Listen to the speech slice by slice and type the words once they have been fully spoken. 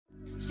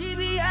She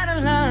be out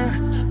of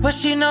line, but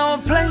she know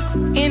her place.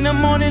 In the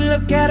morning,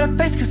 look at her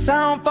face, cause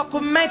I don't fuck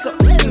with makeup.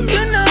 And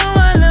you know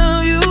I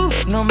love you,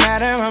 no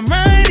matter I'm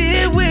right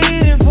here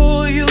waiting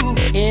for you.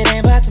 It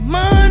ain't about the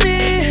money,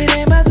 it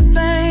ain't about the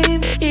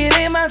fame, it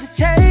ain't about the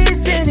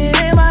chase, and it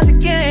ain't about the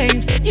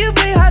game. You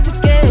play hard to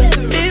get,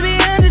 baby,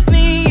 I just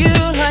need you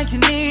like you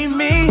need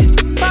me.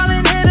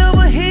 Falling head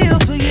over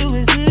heels for you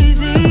is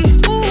easy.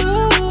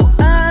 Ooh,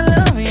 I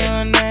love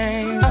your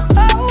name, I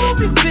hope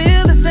you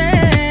feel the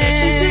same.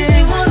 She said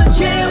she wanna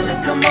chill,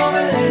 then come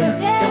over later.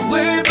 Don't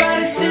worry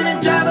about it, send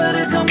a driver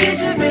to come get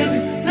you, baby.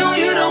 No,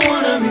 you don't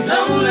wanna be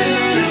lonely.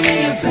 Do me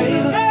a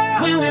favor,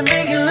 when we're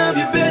making love,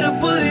 you better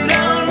put it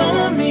all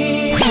on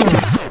me.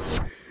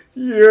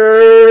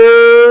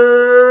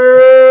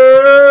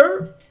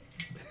 Yeah,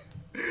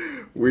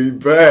 we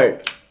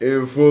back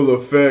in full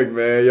effect,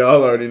 man.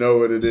 Y'all already know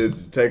what it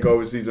is.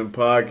 Takeover Season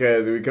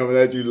Podcast, and we coming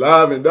at you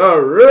live and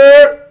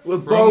direct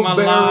with From both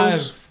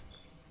barrels.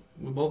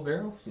 With both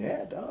barrels?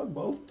 Yeah, dog,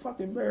 both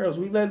fucking barrels.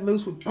 We let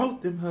loose with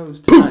both them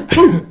hoes tonight.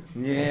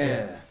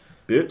 Yeah.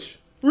 Bitch.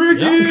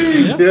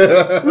 Ricky!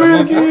 Yeah.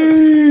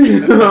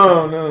 Ricky!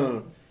 Oh,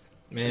 no.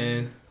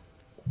 Man.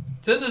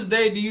 To this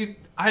day,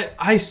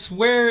 I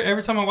swear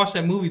every time I watch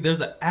that movie,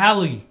 there's an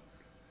alley.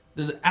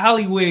 There's an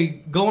alleyway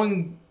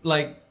going,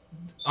 like,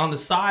 on the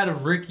side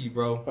of Ricky,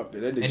 bro. Fuck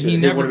that nigga And should he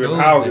have hit never one of them goes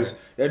houses.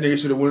 there. That nigga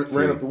should have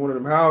ran up in one of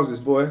them houses,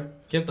 boy.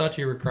 Kim thought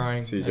you were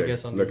crying. CJ, I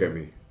guess on look at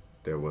me.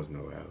 There was no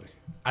alley.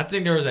 I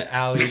think there was an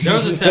alley. There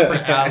was a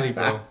separate alley,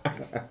 bro.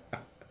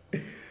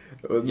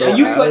 There was Yeah, no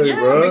you alley,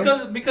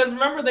 bro. because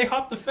remember they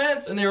hopped the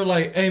fence and they were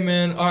like, "Hey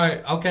man, all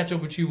right, I'll catch up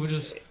with you. We'll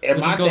just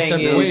my go thing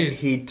separate is,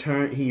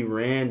 ways." He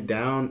ran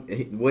down.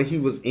 What he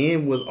was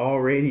in was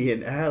already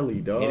an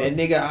alley, dog. And that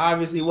nigga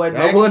obviously wasn't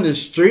That wasn't the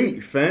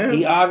street, fam.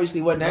 He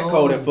obviously wasn't that No.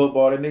 cold at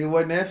football. That nigga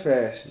wasn't that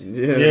fast.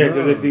 Yeah,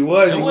 because if he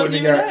was, It he wasn't wouldn't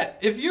even have got. that.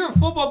 If you're a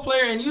football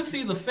player and you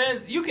see the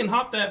fence, you can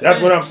hop that That's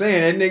fence. what I'm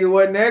saying. That nigga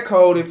wasn't that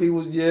cold if he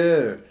was.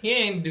 Yeah. He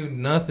ain't do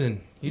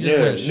nothing. He just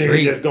Yeah, went nigga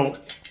straight. just going.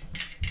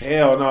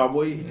 Hell no,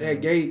 boy.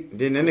 That gate.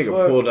 Then that nigga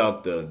Fuck. pulled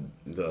out the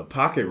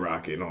pocket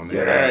rocket on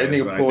Yeah, there. that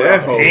nigga Like, pulled that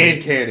out whole- a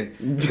hand cannon.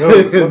 Dude,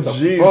 what the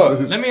Jesus.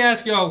 fuck? Let me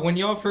ask y'all: when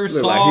y'all first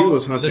Looked saw like he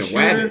was the hunting shooter,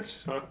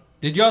 rabbits.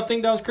 did y'all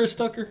think that was Chris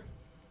Tucker?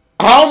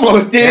 I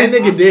almost That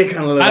did. nigga did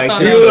kind of look I like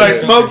thought He that looked was like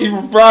Chris Smokey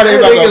from Friday.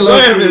 That Like nigga a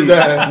look- playing his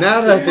ass.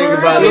 Now that I think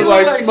about He it, look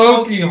like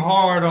Smokey.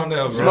 hard on that,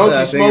 bro. Smokey. now that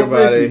I think Smoke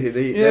about Ricky. it,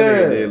 that Yeah.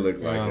 nigga did look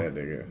like Wow. that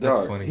nigga. That's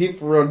Dog, funny. He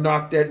for real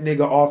knocked that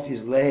nigga off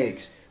his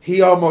legs.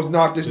 He almost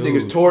knocked this Dude.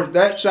 nigga's torso.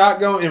 That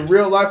shotgun in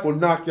real life will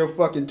knock your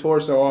fucking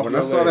torso off When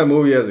your I saw legs. that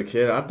movie as a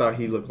kid, I thought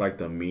he looked like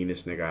the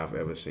meanest nigga I've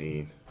ever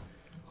seen.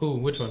 Who?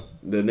 Which one?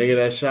 The nigga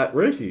that shot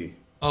Ricky.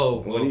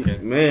 Oh, When okay.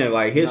 man,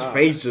 like his Nah.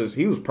 face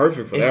he was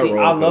perfect for And that see, role.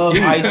 I 'cause love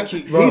he- Ice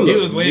Cube, bro. He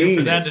looked was waiting for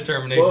mean that as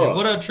determination. fuck.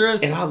 What up,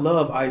 Tris? And I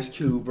love Ice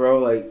Cube, bro.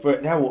 Like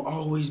that will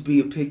always be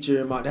a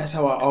picture in my. That's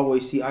how I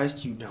always see Ice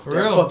Cube now. For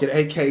that real. fucking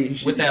AK and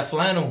shit. With that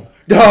flannel.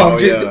 dog. Oh,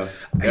 just, yeah.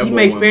 That he boy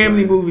made was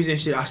family bad. movies and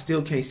shit. I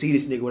still can't see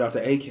this nigga without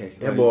the AK.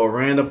 That Like, boy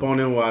ran up on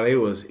him while they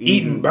was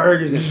eating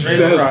burgers and French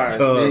That's fries,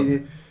 tough.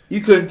 nigga. You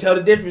couldn't tell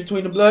the difference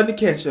between the blood and the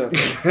ketchup.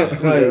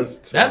 Like,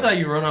 That's how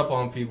you run up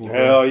on people. Bro.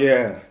 hell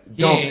yeah,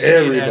 He dump ain't- he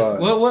ain't ask-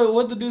 everybody.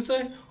 What the dude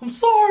say? I'm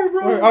sorry,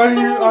 bro. Like, I'm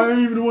sorry. I ain't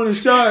even the one that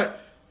shot.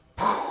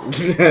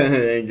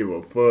 ain't give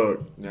a fuck.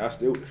 Nah, I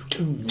still.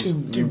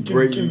 You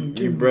breathed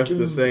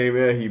the same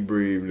air he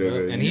breathed.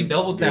 nigga. And he You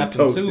double been tapped him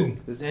toasted. too.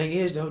 The thing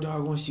is, though,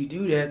 dog, once you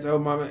do that, though,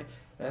 my man,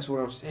 that's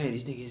what I'm saying.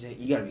 These niggas,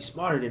 you gotta be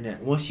smarter than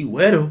that. Once you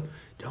wet them,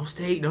 don't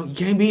stay. No, you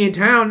can't be in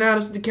town now.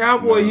 That's what the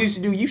Cowboys No. used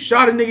to do. You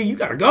shot a nigga, you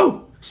gotta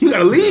go. You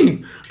gotta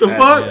leave. The That's-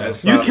 fuck?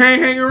 that's You not-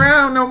 can't hang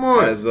around no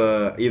more. As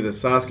either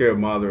Sasuke or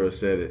Madara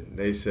said it,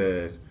 they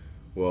said,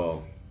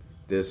 well,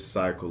 this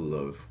cycle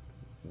of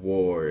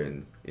war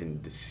and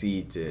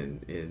deceit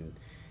and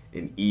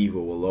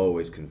evil will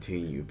always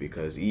continue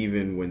because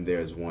even when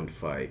there's one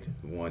fight,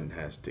 one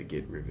has to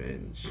get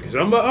revenge.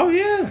 Somebody, oh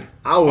yeah.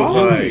 I was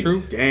Oh, like,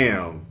 true.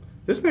 damn,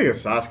 this nigga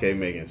Sasuke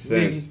making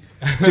sense.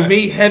 To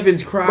me,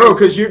 heaven's cry. Bro,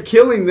 because you're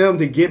killing them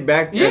to get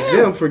back at Yeah.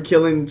 them for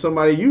killing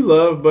somebody you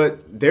love, but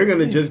they're going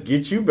to just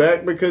get you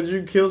back because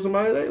you killed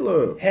somebody they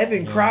love.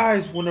 Heaven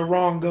cries when the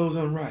wrong goes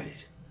unrighted.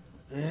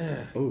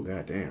 Yeah. Oh,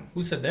 goddamn.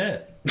 Who said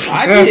that?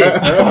 I did.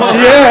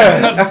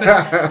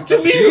 yeah. To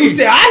me, who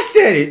said I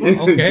said it?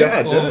 Okay,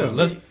 God well,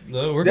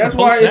 damn. we're That's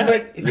gonna why post if, that.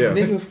 like, if Yeah. a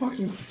nigga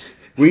fucking.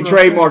 We That's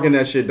what I'm trademarking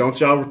that shit. Don't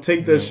y'all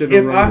take that shit and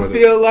If run I with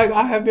feel like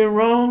I have been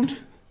wronged,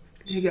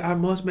 nigga, I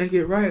must make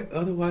it right.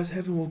 Otherwise,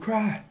 heaven will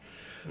cry.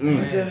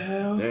 What the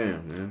hell? it.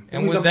 Damn, man.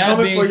 And Means with I'm that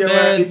coming being for your ass.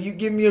 said, If you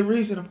give me a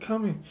reason, I'm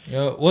coming.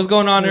 yo, what's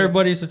going on,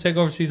 everybody? It's the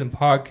Takeover Season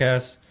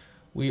Podcast.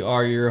 We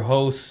are your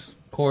hosts,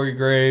 Corey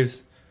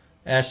Graves,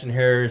 Ashton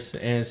Harris,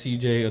 and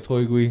CJ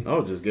Otoigui.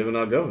 Oh, just giving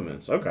out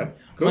governments. Okay.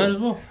 Cool. Might as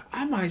well.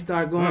 I might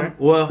start going. Alright.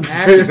 Well,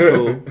 Ash is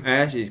cool.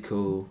 Ash is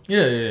cool.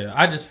 Yeah.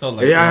 I just felt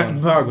like Yeah,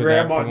 going my with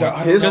that grandma- for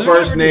once. His Because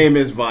first we never name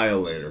is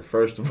Violator,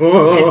 first of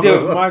all. Hey,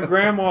 dude, my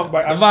grandma.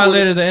 But The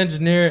Violator, the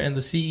engineer, and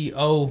the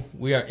CEO.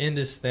 We are in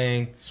this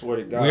thing. Swear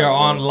to God. We are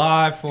on bro.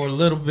 live for a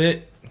little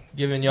bit.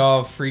 giving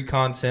y'all free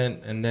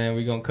content, and then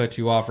we're going to cut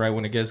you off right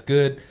when it gets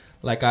good,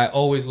 like I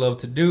always love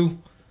to do.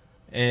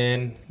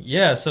 And,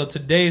 yeah, so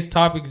today's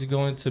topic is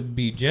going to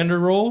be gender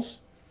roles.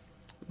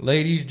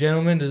 Ladies,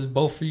 gentlemen, this is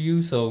both for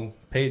you, so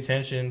pay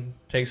attention,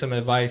 take some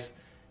advice.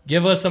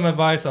 Give us some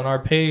advice on our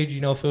page.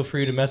 Feel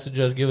free to message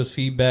us, give us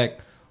feedback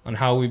on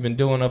how we've been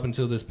doing up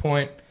until this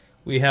point.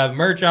 We have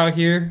merch out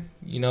here.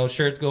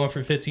 Shirts going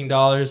for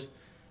 $15.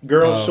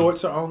 Girl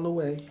shorts are on the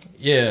way.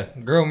 Yeah,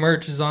 girl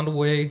merch is on the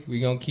way. We're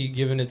going to keep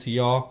giving it to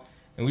y'all.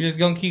 And we just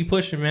going to keep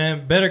pushing,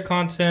 man. Better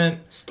content.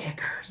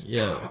 Stickers.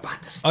 Yeah.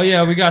 About the stickers. Oh,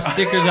 yeah, we got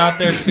stickers out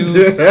there, too.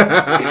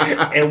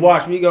 And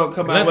watch, we going to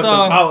come out with Let's,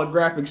 some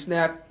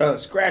holographic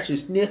scratch and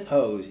sniff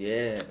hose.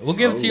 Yeah. We'll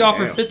give it to y'all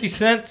for 50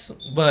 cents.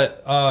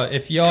 But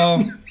if y'all...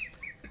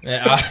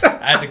 Man, I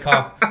had to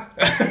cough.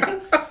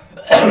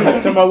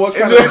 Talking about what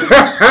kind of...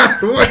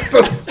 What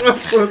the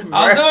fuck was that?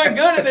 I was doing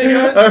good and then you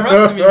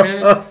interrupted me,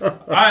 man. All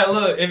right,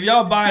 look. If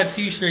y'all buy a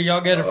T-shirt,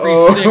 y'all get a free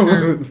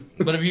sticker.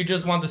 But if you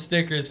just want the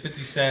sticker, it's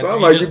 50 cents.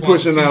 Sound like you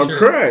pushing out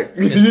crack.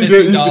 It's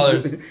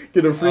 $50.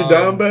 Get a free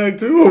dime bag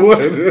too, or what?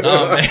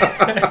 Nah,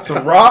 man.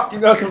 Some rock? You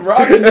got some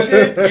rock and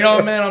shit?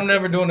 Man, I'm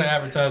never doing the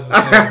advertisement.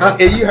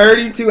 Thing, And you heard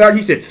him too hard.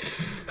 He said...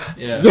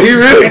 Yeah. He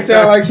really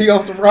sound like he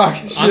on some rock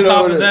and shit. On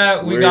top over of there.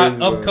 that, we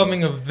got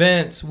upcoming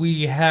events.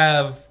 We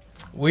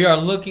are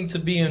looking to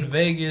be in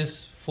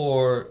Vegas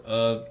for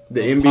the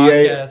NBA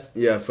podcast.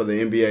 Yeah, for the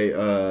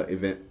NBA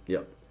event.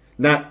 Yep.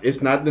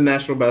 It's not the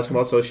National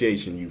Basketball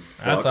Association. You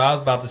fucks. That's what I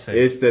was about to say.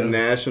 It's the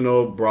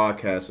National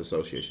Broadcast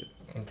Association.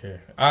 Okay.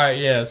 All right.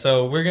 Yeah.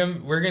 So we're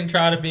gonna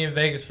try to be in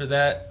Vegas for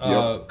that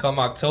come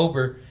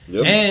October,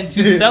 and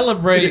to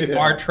celebrate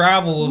our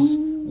travels,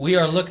 we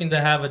are looking to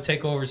have a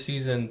Takeover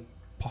season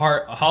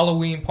a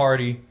Halloween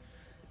party.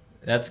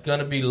 That's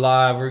gonna be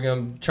live. We're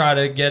gonna try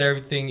to get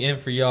everything in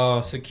for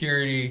y'all.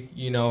 Security,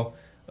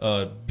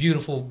 a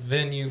beautiful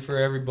venue for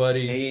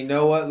everybody. And you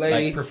know what,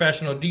 lady? Like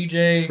professional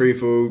DJ, free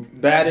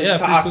food. Baddest free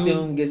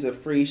costume food. gets a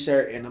free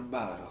shirt and a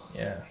bottle.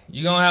 Yeah,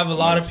 you're gonna have a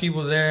lot of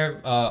people there.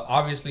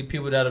 Obviously,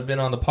 people that have been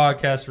on the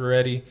podcast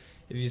already.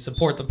 If you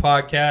support the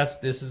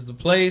podcast, this is the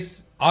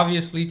place.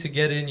 Obviously, to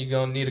get in, you're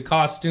gonna need a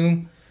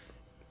costume.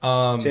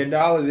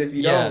 $10 if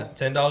you don't.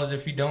 $10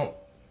 if you don't.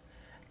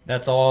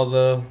 That's all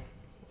the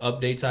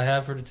updates I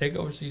have for the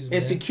Takeover season.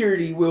 And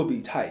security will be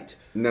tight.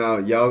 Now,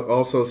 y'all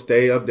also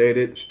stay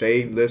updated.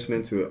 Stay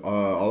listening to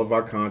all of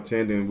our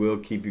content, and we'll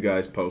keep you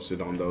guys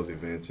posted on those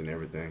events and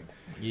everything.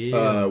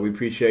 Yeah. We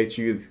appreciate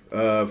you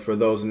for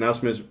those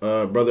announcements,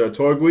 Brother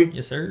Atorgui.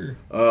 Yes, sir.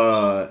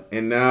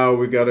 And now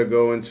we got to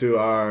go into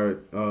our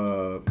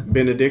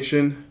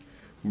benediction.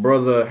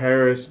 Brother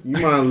Harris, you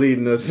mind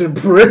leading us in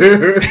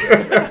prayer?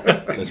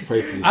 Let's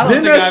pray for you.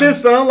 Didn't that shit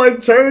sound like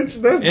church?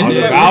 I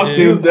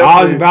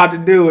was about to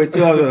do it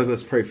too.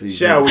 Let's pray for you.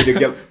 Shall we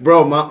together?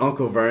 Bro, my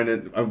Uncle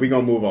Vernon, we're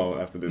going to move on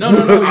after this. No,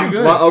 you're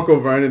good. My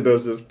Uncle Vernon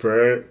does this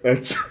prayer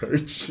at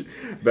church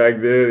back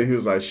then. And he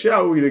was like,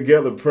 shall we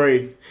together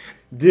pray?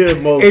 Dear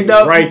most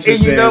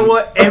righteous. And you know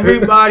what?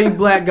 Everybody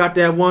black got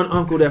that one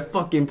uncle that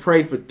fucking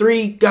prayed for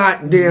 3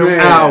 goddamn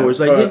hours.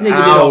 Like, this nigga did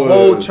a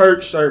whole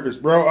church service,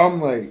 bro. I'm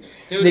like,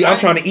 dude, nigga, I'm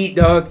trying to eat,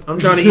 dog. I'm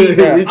trying to eat,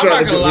 dog. I'm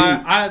not gonna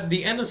lie.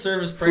 The end of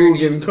service prayer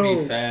needs to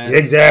be fast.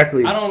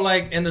 Exactly. I don't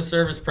like end of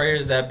service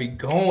prayers that be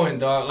going,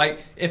 dog. Like,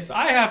 if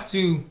I have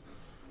to,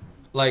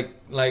 like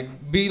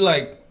be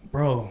like,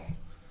 bro,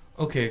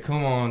 okay,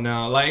 come on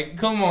now. Like,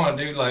 come on,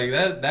 dude. Like,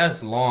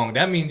 that's long.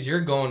 That means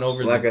you're going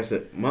over Like I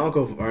said, my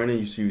Uncle Vernon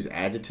used to use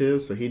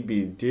adjectives, so he'd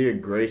be, dear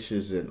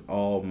gracious and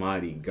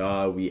almighty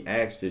God, we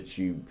ask that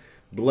you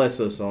bless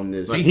us on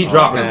this. Like, he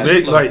dropping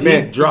big, like,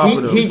 man, he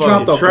dropping he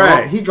dropped the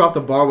track. bar. He dropped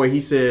the bar where he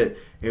said,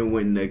 and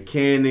when the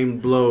cannon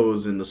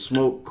blows and the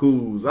smoke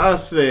cools. I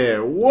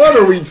said, what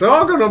are we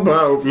talking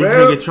about, man? This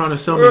nigga trying to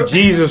summon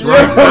Jesus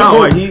right now.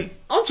 Like,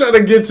 I'm trying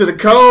to get to the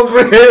cold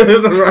bread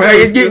and the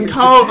rice. It's getting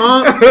cold,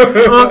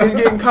 it's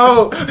getting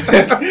cold.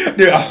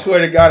 Dude, I swear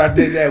to God, I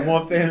did that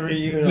one family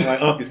reunion.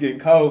 I'm like, it's getting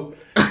cold.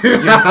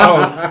 It's getting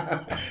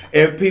cold.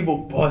 And people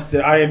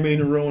busted. I didn't mean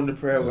to ruin the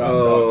prayer.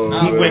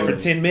 But he went for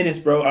 10 minutes,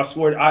 bro. I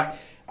swear,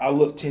 I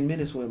looked 10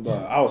 minutes went by.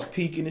 I was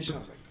peeking and shit. I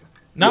was like,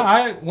 no,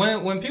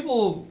 when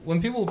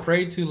people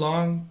pray too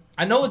long,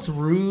 I know it's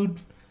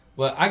rude,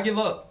 but I give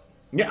up.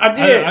 Yeah, I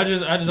did. I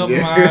just open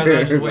my eyes.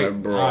 I just wait.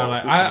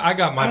 I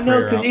got my. I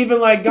know, because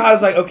even like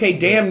God's like, okay,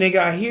 damn nigga,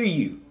 I hear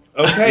you.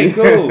 Okay,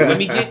 cool. Let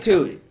me get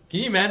to it. Can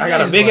you imagine? I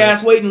got a big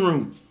ass waiting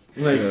room.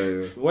 Like,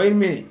 wait a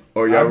minute.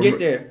 I'll get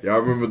there.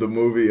 Y'all remember the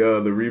movie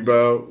The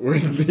Rebound, where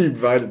he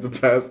invited the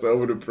pastor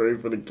over to pray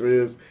for the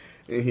kids,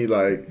 and he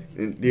like,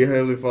 and dear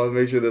Heavenly Father,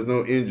 make sure there's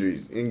no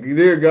injuries. And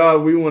dear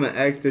God, we want to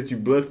ask that you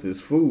bless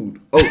this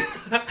food. Oh,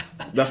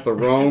 that's the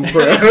wrong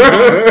prayer.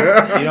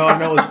 You know, I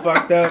know it's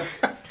fucked up.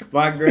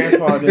 My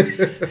grandpa,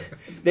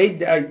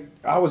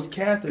 I was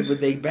Catholic,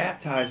 but they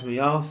baptized me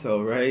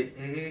also, right?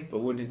 Mm-hmm. But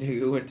when the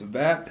nigga went to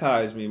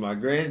baptize me, my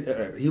great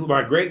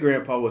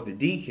grandpa was the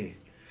deacon.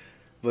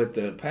 But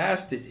the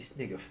pastor, this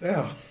nigga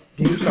fell.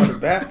 He was trying to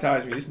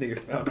baptize me. This nigga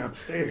fell down the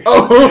stairs.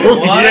 Oh,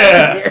 What?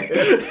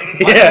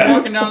 Yeah.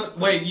 Walking down.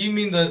 Wait, you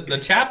mean the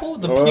chapel,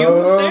 the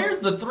pew stairs,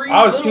 the three?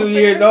 I was little 2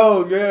 years stairs?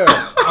 old, yeah.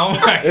 Oh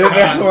my And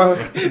that's god!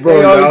 why Bro,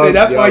 they always that say was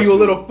that's why you a Joshua.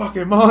 little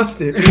fucking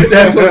monster.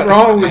 That's what's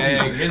wrong with you.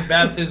 Dang, his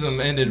baptism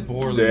ended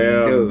poorly.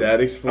 damn, Dude,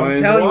 that explains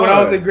I'm telling you, when I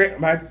was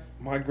why. a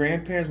my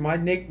grandparents, my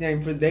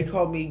nickname they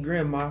called me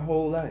Grim my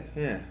whole life.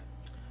 Yeah,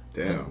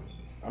 Damn,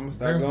 I'm gonna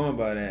start Grim. going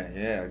by that.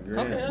 Yeah, Grim.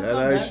 Okay. That's that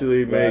not bad.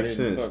 actually But I makes didn't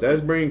sense. fuck That's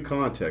with- bringing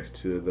context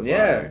to the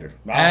Yeah. violator.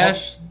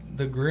 Ash,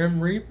 the Grim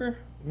Reaper,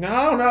 No,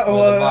 I don't know.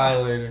 or the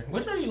Violator?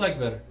 Which one do you like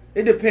better?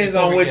 It depends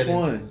Before on we which get into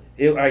one.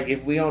 Like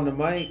if we on the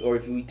mic or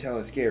if we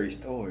telling scary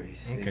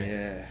stories. then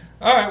Okay.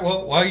 All right.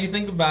 Well, while you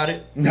think about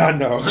it, Yeah.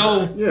 No.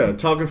 so Yeah,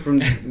 talking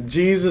from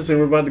Jesus, and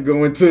we're about to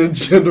go into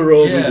gender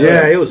roles. Yeah. and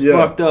Yeah, sex. it was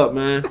fucked up,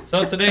 man.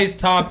 So today's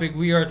topic,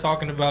 we are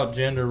talking about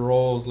gender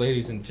roles,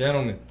 ladies and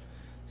gentlemen.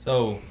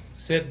 So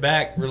sit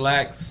back,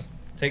 relax,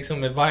 take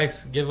some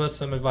advice, give us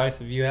some advice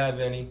if you have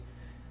any,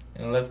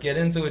 and let's get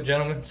into it,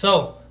 gentlemen.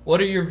 So,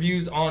 what are your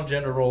views on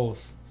gender roles,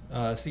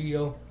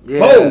 CEO? Yeah.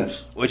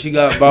 Pose. What you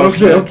got, boss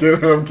Okay, man? I'm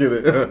kidding. I'm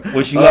kidding.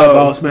 What you got,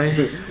 boss man?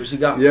 What you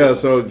got? Yeah, for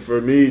us? so for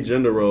me,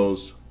 gender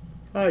roles.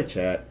 Hi,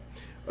 chat.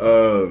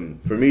 For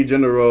me,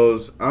 gender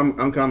roles.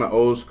 I'm kind of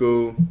old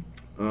school.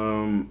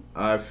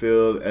 I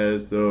feel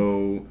as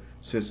though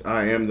since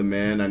I am the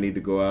man, I need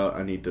to go out.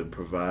 I need to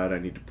provide. I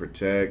need to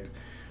protect.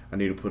 I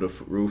need to put a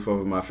roof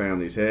over my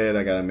family's head.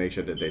 I gotta make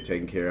sure that they're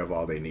taking care of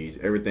all their needs.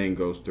 Everything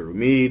goes through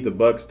me. The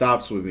buck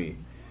stops with me.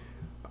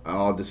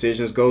 All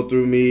decisions go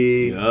through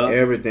me. Yup.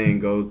 Everything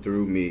go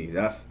through me.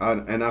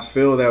 And I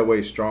feel that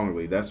way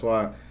strongly. That's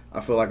why I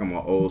feel like I'm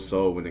an old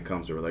soul when it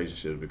comes to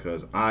relationships,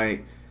 because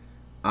I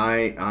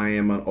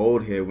am an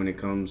old head when it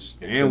comes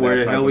to And where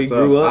that the type hell of we stuff.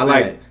 grew up I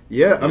like, at.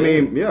 yeah, I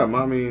Yeah.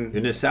 mean,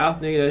 In the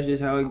South, nigga, that's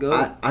just how it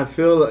goes. I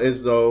feel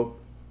as though,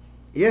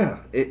 yeah,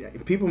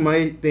 people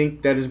may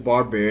think that is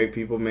barbaric.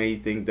 People may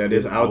think that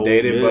is It's old,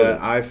 outdated, yeah.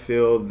 but I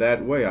feel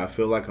that way. I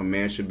feel like a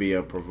man should be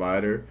a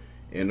provider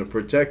and a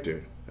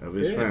protector of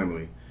his Yeah.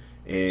 family.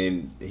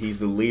 And he's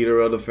the leader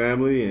of the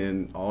family,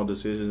 and all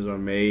decisions are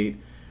made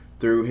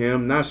through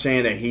him. Not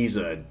saying that he's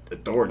a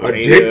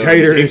authoritative,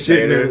 dictator and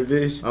shit, dictator. man,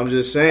 bitch. I'm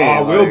just saying.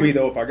 I will like, be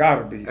though if I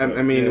gotta be.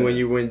 I mean,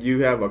 Yeah. when you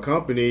have a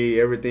company,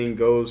 everything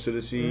goes to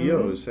the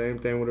CEO. The same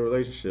thing with a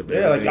relationship. Yeah,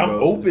 like Everything I'm goes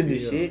to open the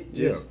to CEO. shit.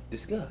 Just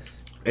discuss.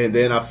 And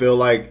then I feel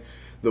like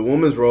the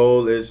woman's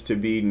role is to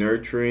be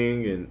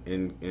nurturing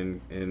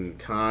and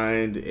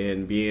kind,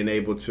 and being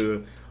able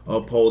to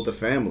uphold the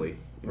family,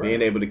 being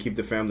Right. able to keep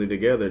the family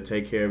together,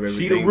 take care of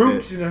She everything. the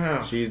roots that- in the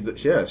house.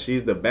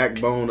 she's the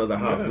backbone of the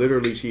house. Yeah.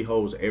 Literally, she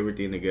holds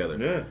everything together.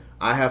 Yeah.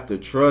 I have to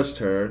trust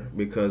her,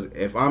 because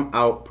if I'm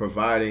out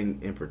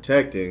providing and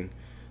protecting,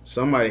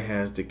 somebody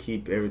has to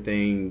keep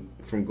everything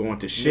from going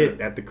to shit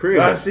at the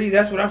crib. See,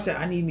 that's what I'm saying.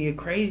 I need me a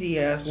crazy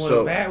ass one,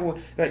 So- a bad one.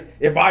 Like,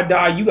 if I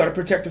die, you got to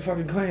protect the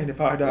fucking clan. If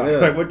I die, Yeah.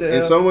 like what the And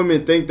hell? some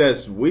women think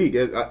that's weak.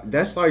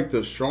 That's like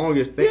the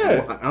strongest thing.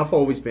 Yeah. I've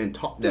always been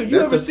taught that. Dude, you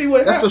That's ever the- see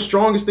what That's happened? the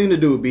strongest thing to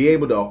do. Be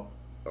able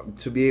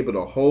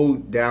to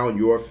hold down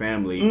your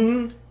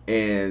family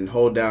and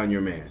hold down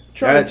your man.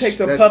 Try to take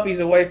some puppies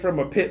away from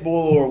a pit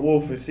bull or a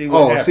wolf and see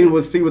what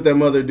happens. see what that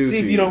mother do. See to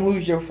if you don't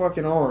lose your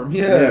fucking arm.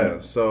 Yeah. Yeah.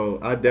 So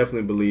I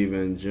definitely believe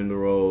in gender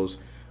roles.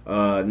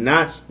 I'm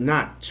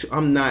not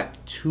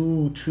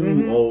too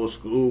old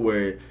school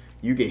where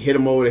you can hit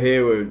them over the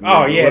head with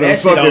Oh yeah, with a that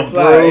shit don't fucking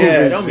fly. broom Yeah,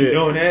 and don't be shit.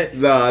 doing that.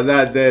 Nah,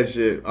 not that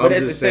shit. But I'm at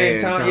just the same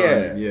saying,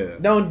 time, yeah.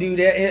 don't do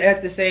that. And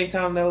at the same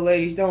time, though,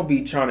 ladies, don't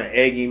be trying to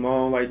egg him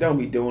on. Like, don't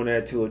be doing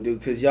that to a dude,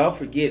 because y'all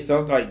forget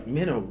something. Like,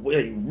 men are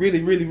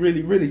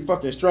really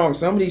fucking strong.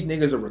 Some of these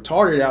niggas are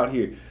retarded out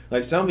here.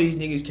 Like, some of these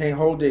niggas can't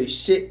hold their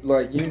shit.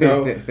 Like, you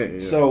know. Yeah.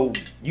 So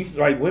you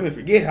like women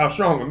forget how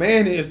strong a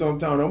man is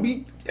sometimes.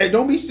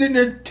 Don't be sitting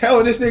there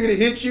telling this nigga to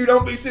hit you.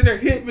 Don't be sitting there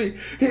hit me.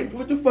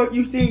 What the fuck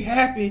you think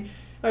happened?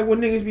 Like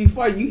when niggas be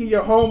fighting, you hear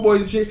your homeboys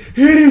and shit.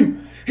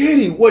 Hit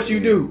him. What you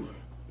do?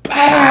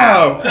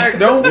 Pow! Like,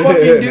 don't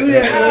fucking do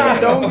that.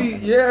 Don't be.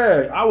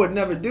 Yeah, I would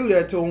never do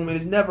that to him, and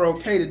it's never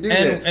okay to do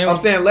that. And- I'm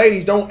saying,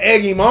 ladies, don't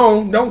egg him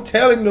on. Don't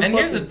tell him to. And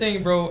here's the fucking-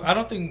 thing, bro. I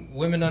don't think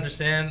women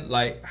understand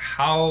like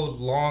how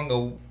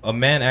long a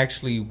man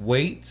actually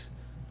waits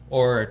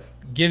or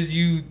gives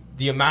you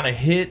the amount of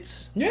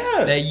hits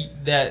Yeah.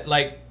 that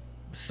like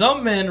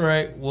some men,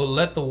 right, will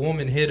let the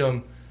woman hit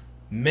them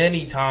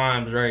many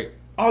times, right?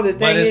 Oh, the thing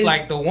But it's is,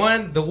 like the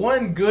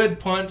one good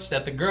punch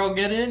that the girl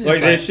get in. Is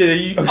like that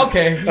shit. You,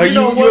 Okay, you like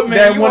know what, man,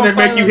 that you one wanna that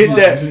make fight you with hit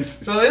that. us.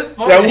 So it's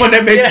funny. That one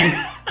that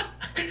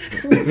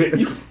make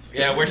you.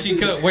 Yeah, where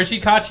she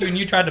caught you and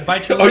you tried to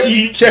bite your Oh, lip.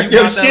 you check you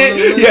your got that shit.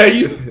 little lip, Yeah,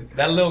 you.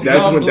 that little. That's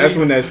gum when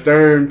bleed. that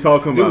stern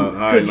talking Dude, about. All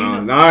right, 'cause you now,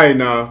 know- all right,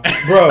 now,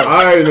 Bro, all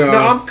right, now. no,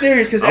 I'm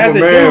serious because I'm as a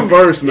a man dude,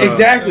 first now.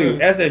 exactly.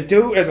 Yeah. As a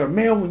dude, as a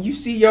man, when you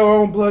see your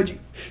own blood, you,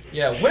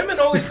 Yeah, women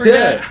always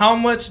forget Yeah. how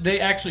much they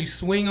actually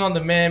swing on the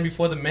man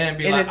before the man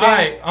be And like, the thing- all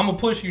right, I'm gonna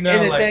push you now.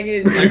 and the Like, thing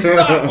is- like,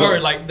 stop, or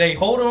like they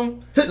hold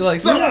him, they're like,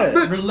 stop,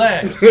 Yeah.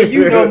 relax.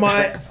 you know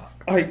my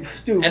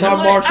like, dude, And my I'm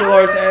like, martial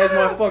arts ass,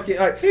 my fucking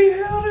like. He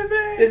held it,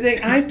 man. The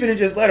thing, I ain't finna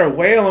just let her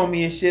wail on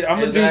me and shit. I'm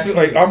gonna do Exactly. some,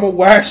 like, I'm gonna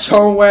wax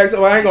on wax.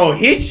 So I ain't gonna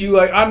hit you.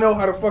 Like, I know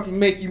how to fucking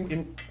make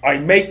you,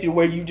 like, make you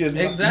where you just,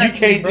 Exactly, you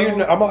can't bro. do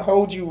nothing. I'm gonna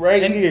hold you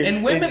right here.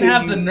 And women until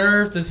have you- the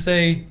nerve to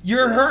say,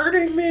 "You're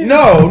hurting me."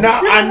 No,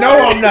 I know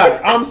I'm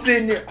not. I'm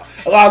sitting there.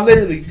 I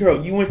literally, girl,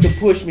 you went to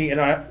push me,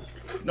 and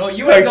No,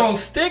 you Like- ain't gonna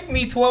stick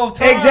me 12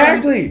 times.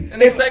 exactly.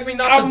 And expect me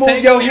not I to move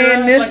take your your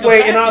hand ass this like a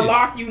way, and I package.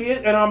 lock you this,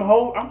 and I'm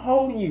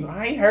holding you.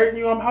 I ain't hurting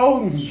you. I'm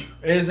holding you.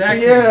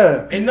 Exactly.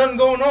 Yeah. Ain't nothing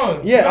going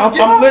on. Yeah, No, get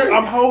I'm off literally, me.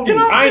 I'm holding Get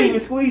you. off I ain't me. even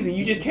squeezing.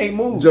 You just can't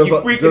move. Just you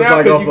like, freaking just out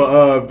like because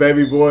off you.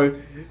 Baby Boy.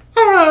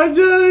 Ah,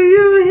 Johnny,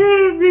 you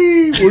hit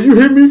me. Well, you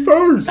hit me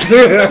first.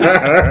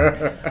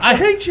 I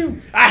hate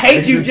you. I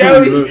hate you, too,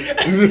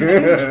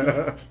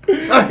 Jody.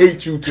 I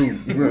hate you too.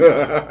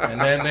 And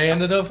then they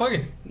ended up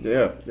fucking.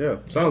 yeah,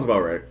 sounds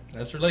about right.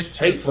 That's relationships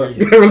Hate for fuck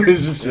you.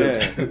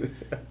 Relationships.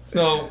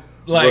 So,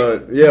 like,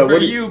 But yeah, for what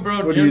do you,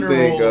 bro, what do you gender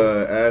think,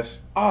 roles. Ash?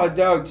 Oh,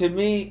 dog. To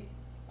me,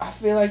 I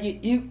feel like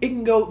it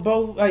can go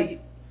both.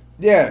 Like,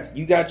 yeah,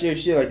 you got your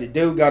shit. Like the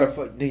dude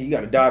gotta you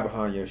gotta die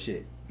behind your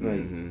shit.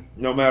 Like,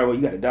 no matter what,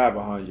 you gotta die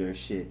behind your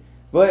shit.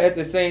 But at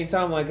the same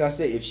time, like I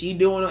said, if she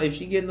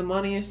getting the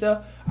money and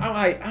stuff, I'm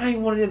like, I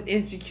ain't one of them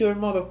insecure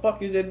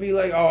motherfuckers that be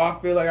like, oh, I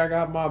feel like I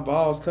got my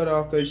balls cut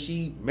off because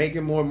she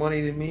making more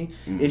money than me.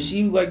 If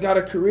she like got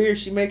a career,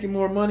 she making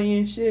more money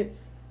and shit,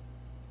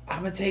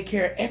 I'm gonna take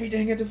care of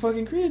everything at the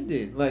fucking crib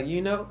then. Like,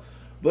 you know?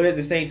 But at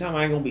the same time,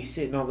 I ain't gonna be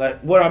sitting on,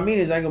 like, what I mean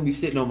is I ain't gonna be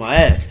sitting on my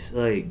ass.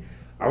 Like,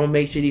 I'm gonna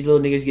make sure these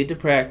little niggas get to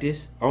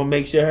practice. I'm gonna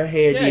make sure her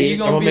hair Yeah, did. you're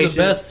gonna be the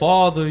best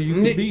father you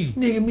can be.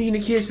 Nigga, me and the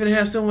kids finna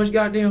have so much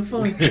goddamn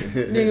fun.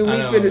 Nigga, we I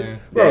know, finna, man.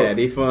 bro.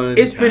 Daddy fun.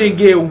 It's finna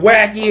get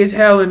wacky as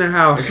hell in the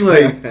house.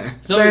 Like,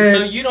 So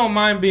man, you don't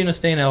mind being a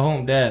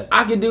staying-at-home dad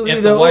I can do if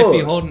either the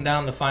wifey or. holding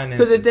down the finances.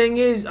 Because the thing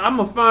is, I'm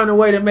gonna find a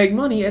way to make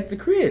money at the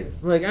crib.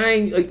 Like, I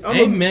ain't like I'm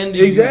Amen to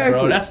you, exactly.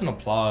 bro. That's an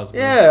applause, bro.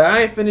 Yeah,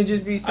 I ain't finna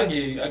just be I sitting.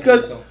 get you. I get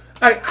Because you.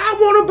 like, I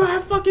want to buy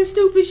fucking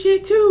stupid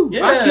shit too.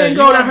 Yeah, I can't you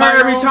go to wanna buy her your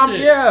every own time. shit.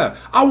 Yeah,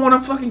 I want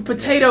a fucking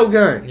potato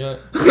gun. Yeah.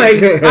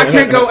 Like, I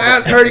can't go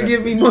ask her to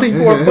give me money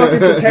for a fucking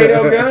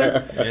potato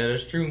gun. Yeah,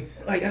 that's true.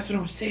 Like, that's what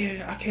I'm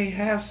saying. I can't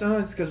have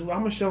sons because I'm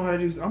gonna show them how to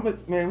do.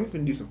 Man, we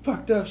finna do some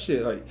fucked up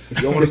shit. Like,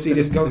 y'all want to see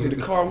this go through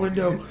the car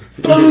window?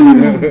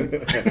 Boom.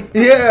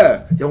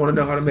 Yeah. Y'all want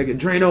to know how to make a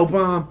Drano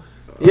bomb?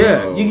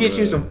 Yeah. Oh, you get you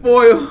man. some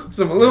foil,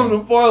 some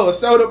aluminum foil, a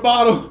soda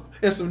bottle,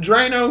 and some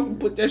Drano.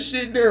 Put that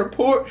shit in there and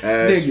pour. Ash,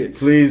 Nigga.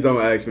 please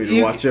don't ask me to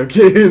You- watch your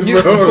kids,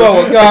 You bro. can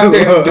blow a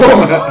goddamn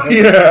door.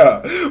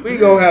 Yeah. We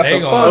gonna have They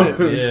some gonna-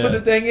 fun. yeah. But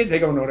the thing is, they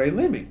gonna know their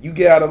limit. You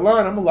get out of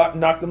line, I'm gonna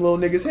knock them little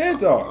niggas'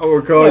 heads off. I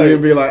would call you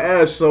and be like,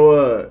 Ash,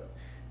 so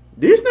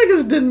these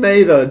niggas done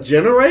made a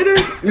generator?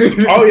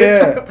 Oh,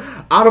 yeah.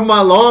 Out of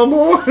my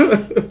lawnmower?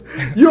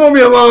 You owe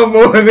me a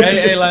lawnmower.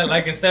 hey,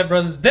 like in Step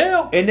Brothers,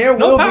 Dale. And there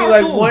no will be power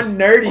like tools. one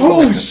nerdy.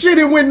 Oh shit!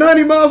 It went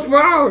 90 miles per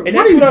hour. And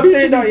Why that's you what I'm saying,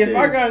 teaching dog. these If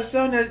I kids? got a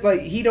son that's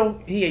like he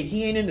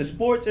ain't into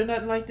sports or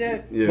nothing like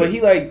that, Yeah. but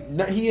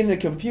he into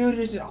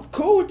computers, I'm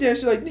cool with that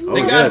shit. Like, nigga, Oh,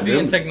 They yeah, gotta be in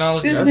them-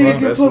 technology. this That's nigga right,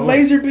 can that's put right.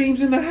 laser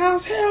beams in the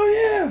house. Hell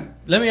yeah.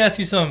 Let me ask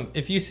you something.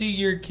 If you see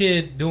your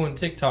kid doing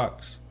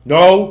TikToks,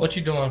 No, what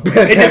you doing? it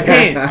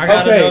depends. I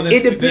gotta Okay, know this.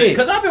 it depends.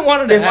 Because I've been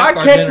wanting to If ask I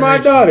our catch my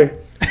generation. daughter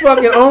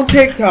fucking on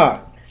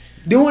TikTok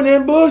doing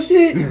that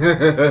bullshit,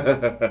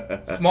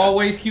 Small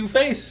waist, cute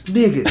face.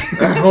 nigga,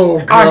 Oh,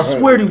 God. I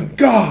swear to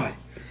God,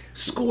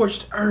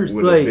 scorched earth.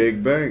 With like, a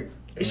big bank.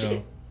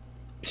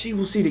 she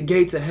will see the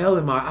gates of hell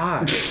in my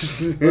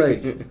eyes.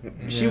 Like,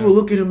 she will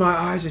look into my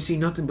eyes and see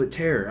nothing but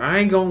terror. I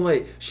ain't gonna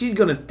let. She's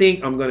gonna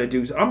think I'm gonna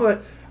do.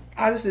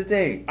 That's the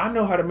thing. I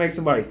know how to make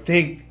somebody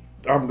think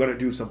I'm gonna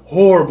do some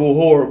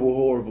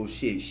horrible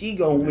shit. She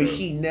gonna wish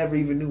she never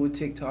even knew what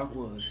TikTok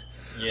was.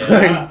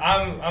 Yeah,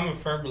 I'm a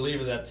firm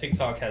believer that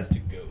TikTok has to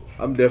go.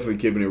 I'm definitely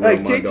keeping it real. Like,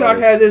 with my TikTok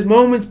daughter. has its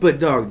moments, but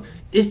dog,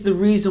 it's the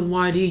reason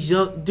why these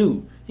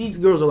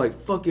girls are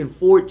like fucking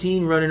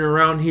 14 running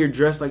around here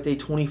dressed like they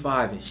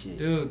 25 and shit.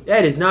 Dude,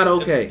 That is not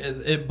okay.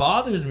 It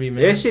bothers me,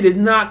 man. That shit is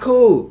not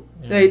cool.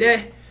 Yeah. Like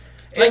that.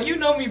 Like, you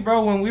know me,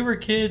 bro. When we were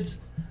kids,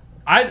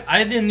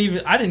 I didn't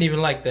even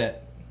like that.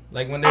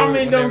 Like when they were. I mean,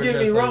 when they don't were get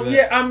me dressed like wrong. that.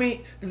 Yeah, I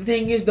mean, the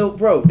thing is though,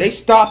 bro, they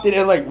stopped it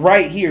at like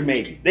right here,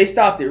 maybe. They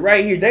stopped it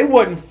right here. They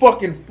wasn't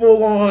fucking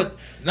full on.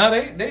 No,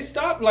 they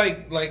stopped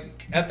like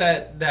at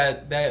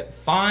that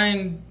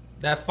fine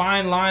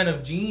line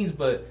of jeans,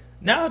 but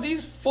now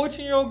these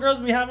 14-year-old girls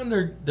be having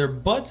their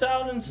butts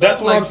out and stuff.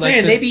 That's what I'm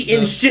saying. They be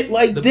in shit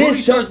like the this.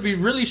 booty shorts be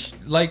really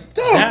Dog,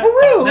 that, for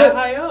real, that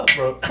like- high up,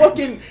 bro.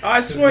 Fucking,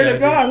 I swear Yeah, to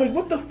God, like,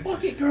 what the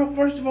fuck, girl?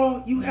 First of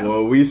all, you have.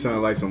 Well, we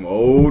sound like some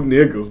old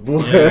niggas,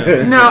 boy.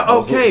 Yeah. Now,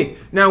 okay.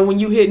 Now, when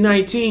you hit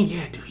 19,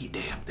 yeah, do your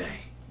damn thing.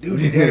 Do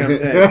the damn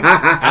thing.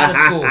 Out of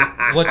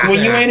school, what you When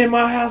you saying? ain't in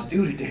my house,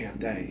 do the damn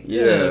thing.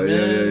 Yeah, Yeah, man.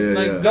 yeah,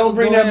 Like, yeah. Don't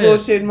bring go that ahead.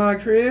 bullshit in my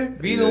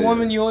crib. Be Yeah, the yeah.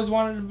 woman you always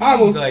wanted to be. I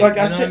was- like like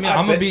I you know said- what I mean? I I'm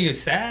gonna said- be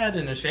sad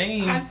and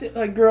ashamed. I said,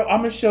 like, girl, I'm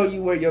gonna show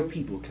you where your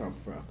people come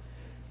from.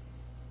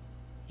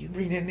 you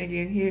bring that nigga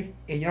in here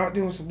and y'all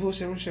doing some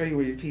bullshit, I'm gonna show you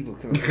where your people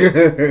come from.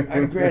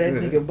 I grab that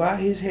nigga by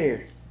his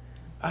hair.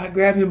 I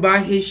grab him by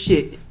his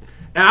shit.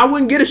 And I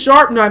wouldn't get a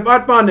sharp knife.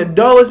 I'd find the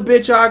dullest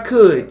bitch I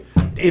could.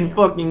 And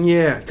fucking,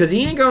 cause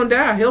he ain't gonna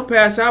die. He'll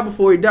pass out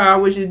before he die. I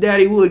wish his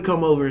daddy would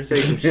come over and say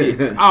some shit.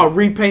 I'll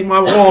repaint my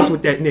walls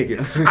with that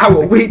nigga. I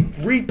will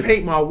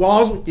repaint my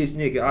walls with this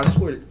nigga. I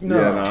swear to no.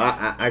 Yeah,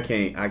 no, I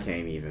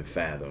can't even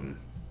fathom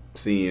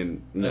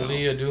seeing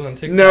Aaliyah doing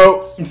TikToks.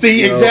 No.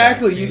 See, No.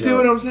 exactly. You see No.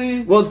 what I'm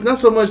saying? Well, it's not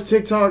so much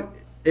TikTok.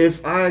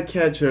 If I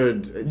catch her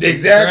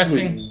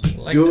Exactly.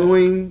 Like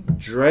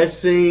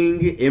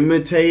dressing,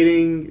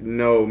 imitating,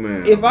 no,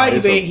 man. If I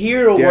It's even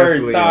hear the word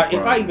definitely a thought, if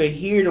I problem. even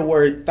hear the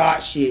word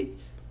thought shit,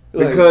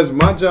 like, Because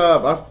my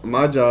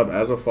job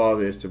as a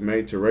father is to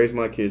raise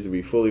my kids to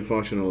be fully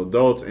functional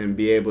adults and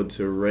be able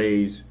to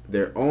raise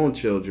their own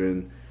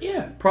children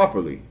yeah,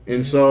 properly.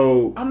 And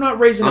so I'm not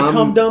raising a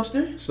cum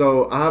dumpster.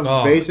 So I've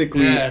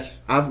Ash.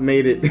 I've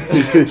made it.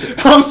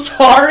 I'm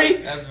sorry.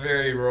 That's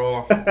very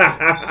raw.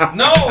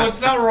 No, it's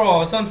not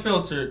raw. It's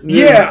unfiltered.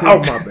 Yeah. Oh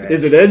my bad.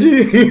 Is it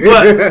edgy?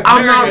 But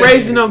I'm not Very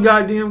raising no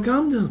goddamn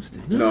cum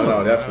dumpster.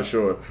 No, that's for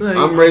sure. Like,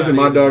 I'm raising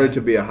my not daughter even.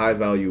 to be a high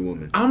value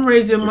woman. I'm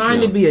raising For mine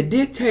sure. to be a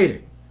dictator.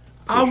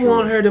 I sure.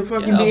 want her to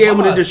fucking Yeah, be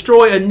able to boss.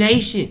 destroy a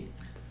nation.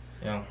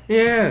 Yeah.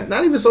 Yeah.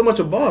 Not even so much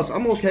a boss.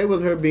 I'm okay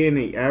with her being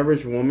an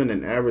average woman,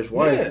 an average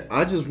wife. Yeah.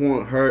 I just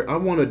want her. I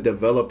want to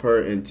develop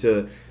her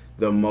into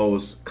the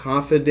most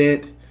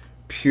confident,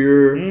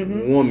 pure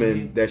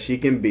woman that she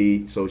can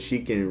be, so she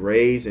can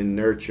raise and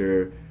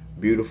nurture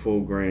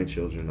beautiful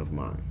grandchildren of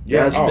mine.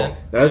 Yeah.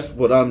 That's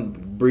what I'm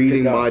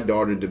breeding Think my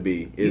daughter to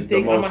be. Is the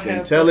think I'ma most have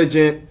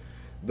intelligent,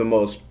 the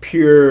most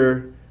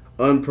pure,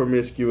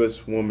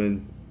 unpromiscuous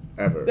woman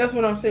ever. That's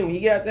what I'm saying. When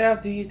you get out the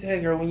house, do your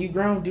thing, girl. When you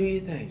grown, do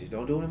your thing. Just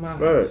don't do it in my house.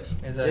 Facts.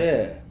 Exactly.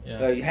 Yeah. Yeah.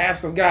 Like, have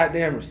some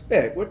goddamn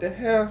respect. What the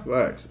hell?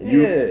 Facts.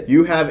 Yeah.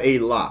 You have a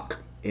lock,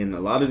 and a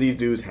lot of these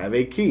dudes have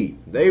a key.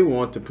 They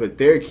want to put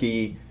their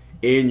key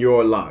in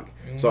your lock.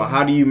 So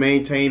how do you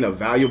maintain a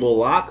valuable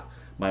lock?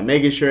 By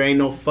making sure ain't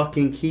no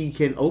fucking key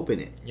can open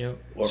it. Yep.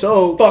 Or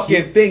So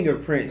fucking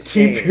fingerprints.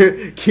 keep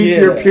Yeah.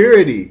 your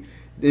purity.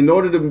 In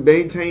order to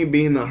maintain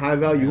being a high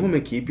value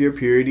woman, keep your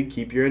purity,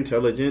 keep your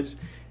intelligence,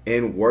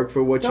 and work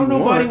for what Don't you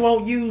nobody want.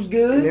 want used and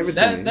goods.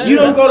 everything. That- You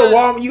don't That's go to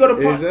what- Walmart. You go to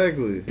pawn.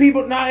 Exactly.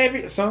 People not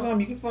every. Sometimes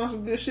you can find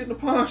some good shit in the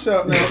pawn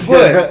shop now,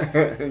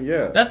 but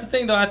yeah. That's the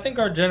thing, though. I think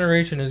our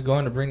generation is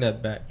going to bring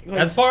that back. Like-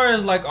 As far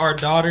as like our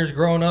daughters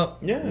growing up,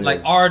 Yeah.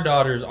 like our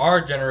daughters,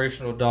 our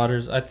generational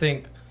daughters, I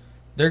think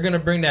they're gonna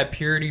bring that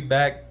purity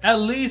back at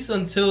least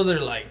until they're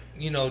like,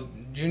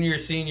 junior,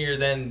 senior.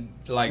 Then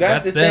like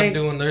That's that's the them thing.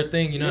 doing their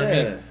thing. You know what I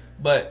Yeah. mean?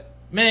 But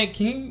man,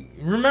 can you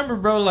remember,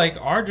 bro? Like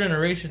our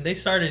generation, they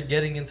started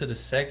getting into the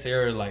sex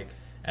era like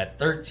at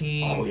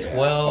 13,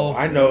 12. Oh,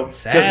 I know.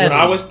 Because when Sadly,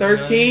 I was you know what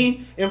I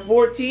 13 and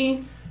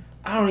 14,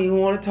 I don't even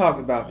want to talk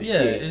about the Yeah,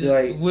 shit.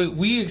 Like,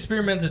 we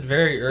experimented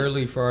very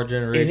early for our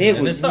generation, and it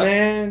and was sucks.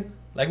 man.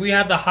 Like we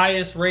had the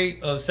highest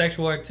rate of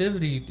sexual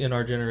activity in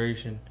our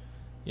generation.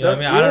 You know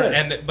what I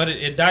mean? Yeah. But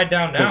it died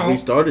down Because now. we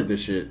started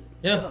this shit.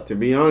 Yeah. To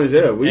be honest,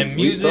 yeah. We And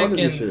music started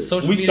and this shit.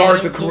 social We media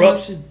started the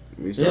influence, corruption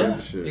We started Yeah.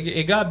 this shit.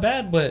 It got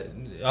bad, but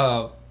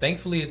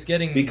thankfully it's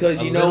getting because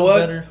a you know little what?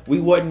 better. We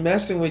wasn't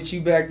messing with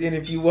you back then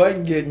if you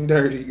wasn't getting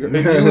dirty.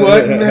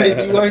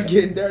 If you wasn't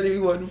getting dirty, we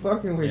wasn't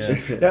fucking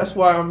with you. That's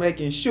why I'm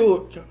making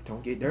sure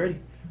don't get dirty.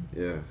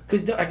 Yeah.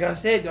 Cause like I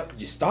said,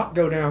 your stock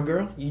go down,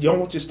 girl. You don't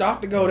want your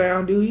stock to go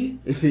down, do you?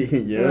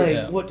 yeah. Like,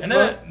 Yeah. what the And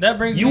fuck? that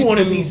brings You me want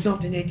to to be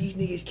something that these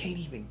niggas can't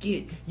even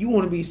get. You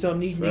want to be something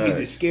these niggas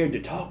Right. is scared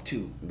to talk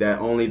to. That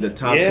only the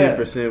top Yeah.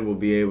 10% will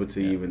be able to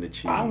even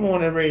achieve. I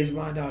want to raise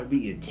my daughter to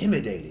be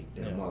intimidating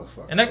than a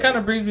motherfucker. And that kind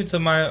of brings me to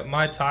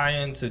my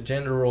tie-in to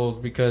gender roles,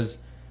 because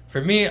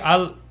for me,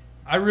 I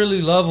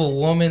really love a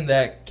woman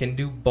that can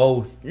do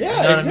both. Yeah, you know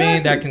what I mean? exactly.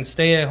 That can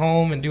stay at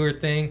home and do her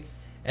thing,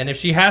 and if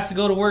she has to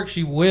go to work,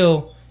 she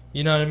will.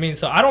 You know what I mean?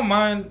 So I don't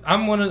mind.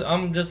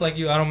 I'm just like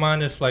you. I don't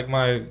mind if like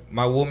my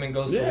woman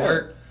goes to Yeah.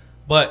 work,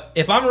 but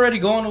if I'm already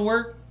going to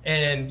work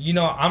and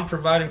I'm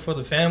providing for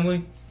the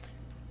family,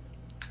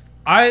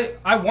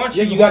 I want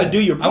you. Yeah, you gotta do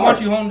your I want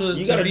part. you home You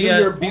to gotta be do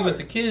your be part. with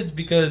the kids,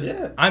 because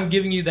Yeah. I'm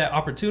giving you that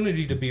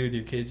opportunity to be with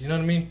your kids. You know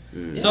what I mean?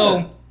 Yeah.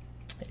 So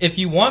if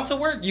you want to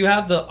work, you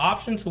have the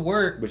option to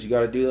work. But you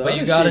got to do that. But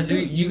you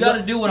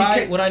gotta do what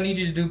I need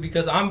you to do,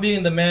 because I'm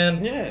being the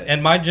man, Yeah.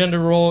 and my gender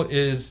role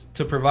is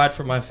to provide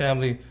for my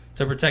family,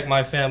 to protect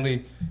my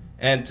family,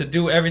 and to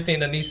do everything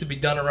that needs to be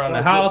done around the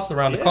Don't house, get-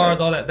 around the yeah. cars,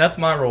 all that. That's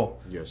my role.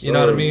 Yes, You know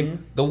what I sir.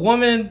 mean? The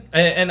woman,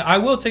 and I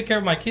will take care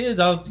of my kids.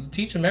 I'll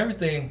teach them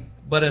everything.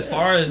 But as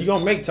far as you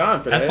gonna make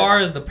time for that. as far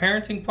as the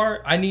parenting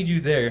part, I need you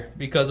there,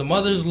 because a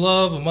mother's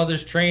love, a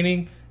mother's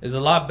training, is a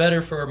lot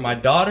better for my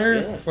daughter,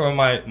 Yeah. for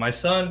my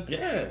son.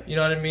 Yeah. You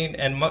know what I mean?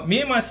 And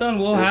me and my son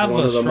will It's have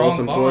one a of the strong most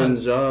important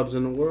bond. jobs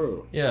in the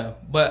world. Yeah,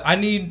 but I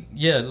need,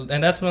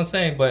 and that's what I'm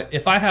saying. But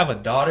if I have a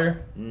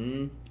daughter,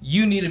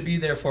 you need to be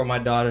there for my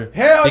daughter.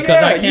 Hell because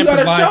yeah, I you can't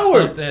gotta provide show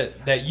her.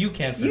 stuff that you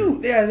can't. For You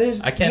her. there's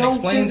I can't no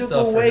explain physical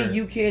stuff for way her.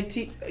 you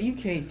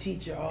can't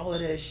teach her all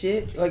of that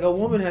shit. Like a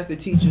woman has to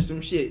teach her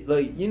some shit.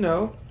 Like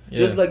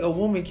just like a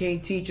woman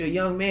can't teach a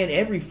young man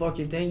every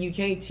fucking thing. You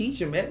can't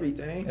teach him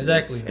everything.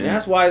 Exactly. And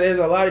that's why there's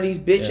a lot of these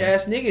bitch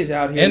ass niggas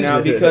out here And-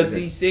 now because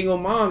these single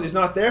moms. It's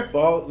not their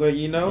fault. Like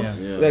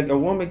Yeah. like a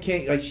woman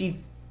can't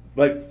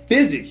like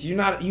physics. You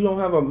don't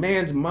have a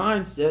man's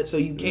mindset, so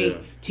you can't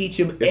teach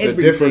him It's everything.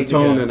 a different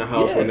tone together. in the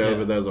house Yeah.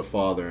 whenever there's a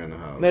father in the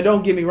house. Now,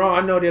 don't get me wrong.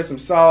 I know there's some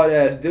solid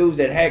ass dudes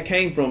that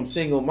came from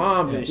single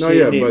moms and shit. No,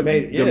 yeah, and it but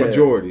made, the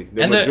majority.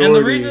 And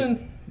the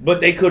reason. But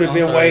they could have I'm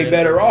been sorry, way yeah.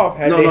 better off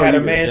had No, they no, had a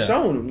you man good.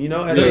 shown them.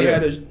 Had Yeah, they yeah.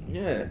 had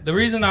a The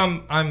reason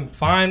I'm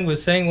fine with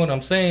saying what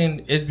I'm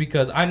saying is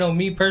because I know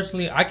me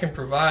personally, I can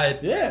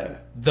provide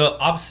the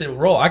opposite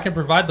role. I can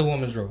provide the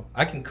woman's role.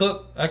 I can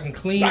cook. I can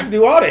clean. I can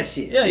do all that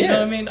shit. Yeah, you know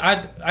what I mean?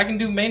 I can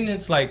do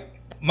maintenance. Like,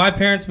 my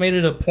parents made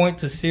it a point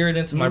to sear it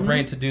into my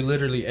brain to do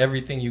literally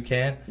everything you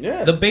can.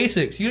 Yeah. The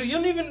basics. You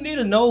don't even need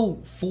to know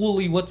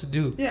fully what to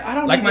do. Yeah, I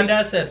don't Like my even-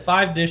 dad said,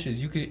 5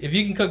 dishes. If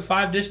you can cook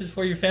 5 dishes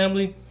for your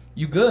family,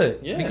 you good.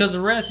 Yeah. Because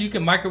the rest, you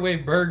can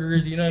microwave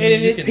burgers, you know what I And mean?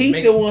 then You this can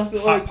pizza make wants to,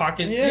 hot like,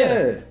 pockets.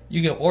 yeah.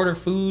 You can order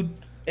food.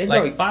 And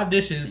Like like- 5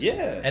 dishes,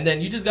 Yeah. and then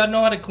you just gotta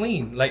know how to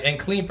clean, and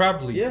clean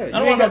properly. Yeah, I you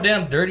don't ain't want no got-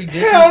 damn dirty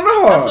dishes. Hell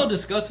no. That's so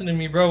disgusting to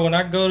me, bro. When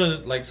I go to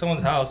like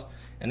someone's house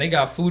and they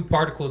got food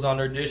particles on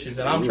their dishes,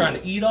 and I'm trying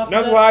to eat off.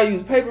 That's of that. why I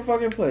use paper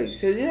fucking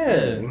plates.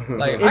 Yeah.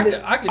 Like And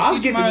I could I'll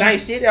teach get my the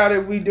nice shit out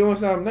if we doing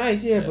something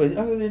nice. Yeah, but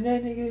other than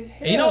that, nigga.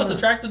 And you know what's hell no.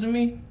 attractive to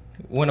me?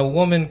 When a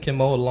woman can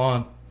mow a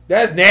lawn.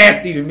 That's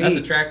nasty to me. That's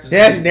attractive to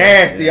That's me.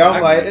 nasty. Yeah, I'm I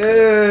like,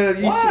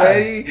 you Why?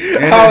 sweaty.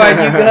 I'm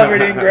like, you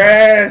covered in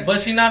grass. But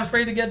she's not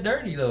afraid to get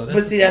dirty though.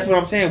 But see, that's what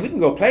I'm saying. We can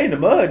go play in the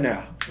mud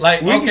now.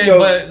 Like, we can okay, go-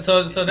 but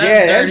so that's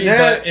Yeah, that's dirty.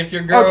 that- But if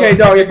your girl, Okay,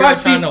 dog, your if I girl's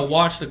see- trying to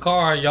wash the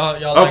car, y'all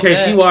like Okay,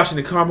 that. she washing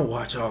the car. I'ma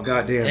watch all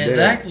goddamn day.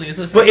 Exactly, it's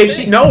the same But if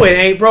thing. she know it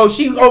ain't, bro,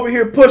 she over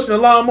here pushing the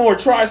lawnmower,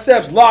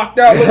 triceps locked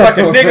out, look like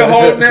a nigga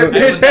holding that Hey,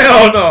 bitch. but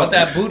Hell But no.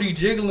 that booty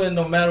jiggling,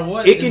 no matter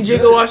what, It can is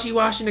jiggle good. while she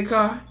washing the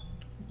car.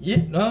 Yeah,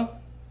 no.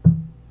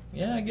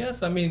 Yeah, I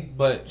guess. I mean,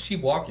 but she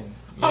walking.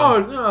 You Oh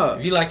know? no.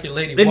 If you like your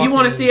lady If walking, you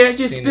want to see her,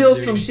 just seeing spill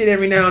the some dude. shit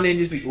every now and then.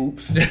 Just be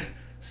oops.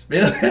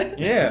 Spill it.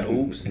 Yeah,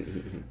 oops.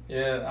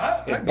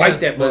 Yeah, I And bite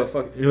guess, that but-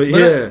 motherfucker. but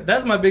Yeah.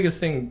 that's my biggest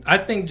thing. I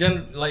think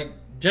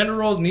gender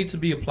roles need to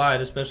be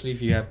applied, especially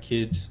if you have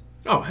kids.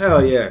 Oh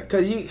hell yeah,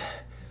 cause you,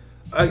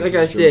 like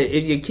I said,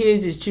 if your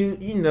kids is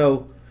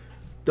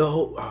the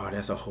whole. Oh,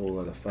 that's a whole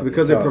other fucking.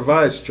 Because it talk.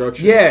 provides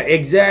structure. Yeah,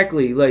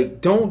 exactly.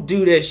 Like, don't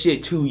do that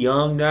shit too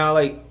young now.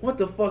 Like, what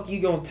the fuck you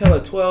gonna tell a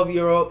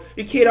 12-year-old?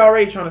 The kid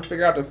already trying to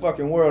figure out the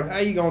fucking world. How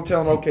you gonna tell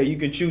him, okay, you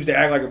can choose to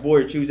act like a boy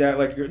or choose to act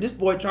like a girl? This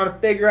boy trying to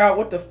figure out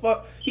what the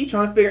fuck. He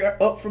trying to figure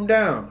out up from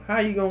down. How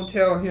you gonna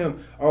tell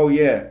him, oh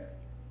yeah,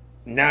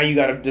 now you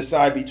gotta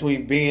decide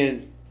between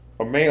being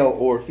a male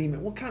or a female?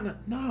 What kind of,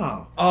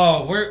 no.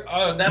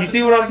 Oh, that's You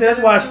see what I'm saying?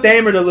 That's why I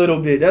stammered a little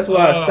bit. That's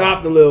why I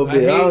stopped a little I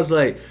bit. I hate was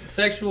like,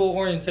 sexual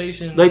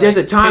orientation. there's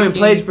a time and picking,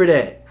 place for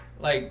that.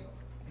 Like,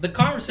 the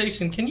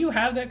conversation. Can you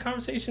have that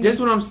conversation? That's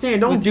what I'm saying.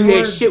 Don't with do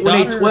your that shit when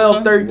they daughter or 12,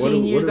 son?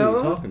 13 years what are we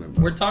old. talking about?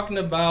 We're talking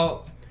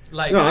about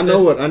like. No, I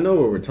know what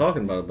we're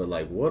talking about, but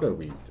like, what are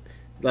we,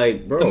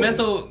 like, bro? the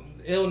mental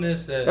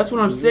illness. That's what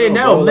I'm saying. No,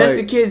 Now bro, mess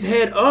like- the kid's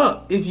head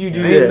up if you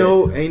do Ain't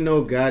that. ain't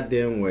no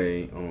goddamn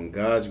way on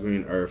God's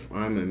green earth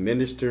I'm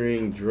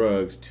administering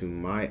drugs to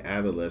my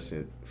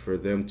adolescent for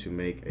them to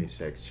make a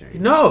sex change.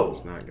 No,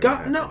 It's not gonna God,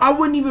 happen. no, I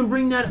wouldn't even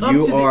bring that up.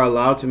 You to are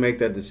allowed to make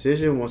that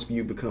decision once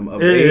you become of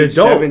An age,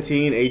 adult.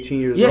 17, 18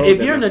 years Yeah, old. if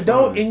then you're an that's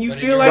adult fine. and you But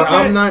if feel you're- like But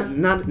that,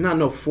 I'm not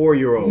no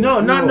 4-year-old. no,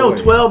 not no way.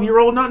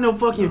 12-year-old, not no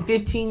fucking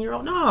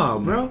 15-year-old.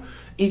 No, bro.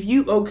 If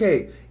you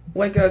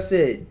like I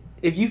said,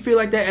 if you feel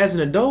like that as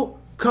an adult,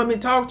 come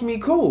and talk to me.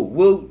 Cool.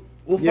 We'll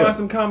Yeah. find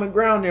some common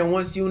ground there.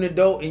 Once you an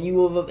adult and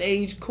you of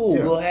age, cool.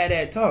 Yeah. We'll have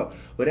that talk.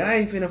 But I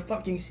ain't finna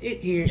fucking sit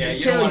here Yeah, and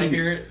you don't tell want to you.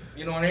 hear it.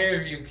 You don't want to hear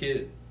it if you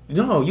kid.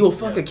 No, you'll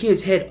fuck Yeah. a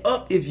kid's head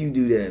up if you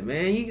do that,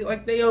 man. You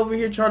like they over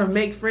here trying to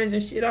make friends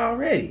and shit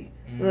already.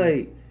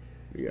 Like,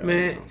 Yeah,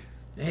 man,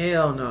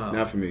 hell no.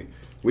 not for me.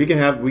 We can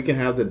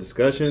have the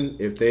discussion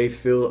if they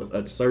feel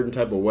a certain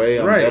type of way.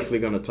 I'm Right. definitely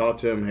gonna talk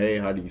to them. Hey,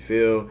 how do you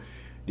feel?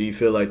 Do you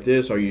feel like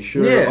this? Are you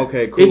sure? Yeah.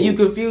 Okay, cool. If you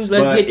confused,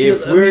 let's but get to if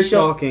let me we're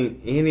show-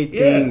 talking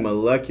anything Yeah.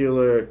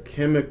 molecular,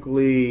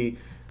 chemically,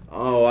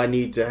 oh, I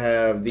need to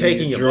have these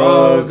Taking your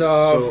drugs. balls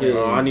off, So, yeah.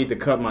 oh, I need to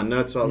cut my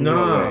nuts off. Nah.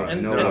 No way.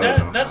 And, no and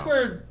way. that's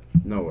where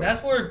No way.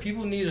 that's where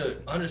people need to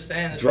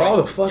understand. It's Draw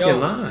like, the fucking yo,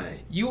 line.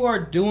 You are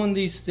doing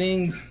these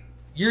things.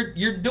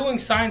 You're doing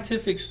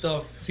scientific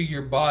stuff to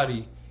your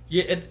body.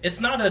 Yeah, it's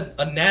not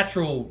a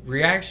natural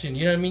reaction.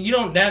 You know what I mean?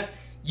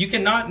 You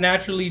cannot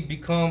naturally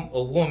become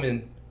a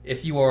woman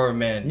if you are a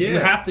man. You Yeah.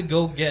 have to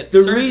go get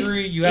The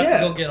surgery. You have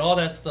yeah. to go get all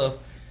that stuff.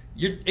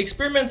 you're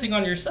experimenting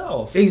on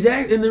yourself.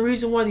 Exactly, and the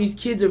reason why these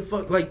kids are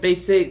like they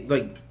say,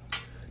 like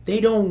they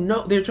don't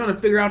know. They're trying to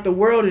figure out the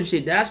world and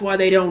shit. That's why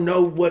they don't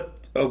know what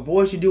a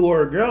boy should do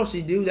or a girl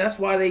should do. That's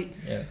why they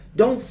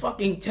don't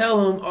fucking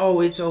tell them.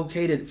 Oh, it's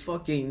okay to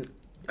fucking.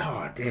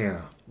 Oh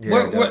damn.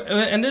 Yeah,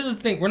 and this is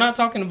the thing. We're not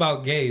talking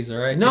about gays, all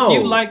right? No.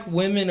 If you like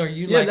women or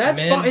you like that's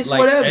men, fine. It's like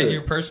whatever. as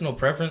your personal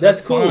preference, That's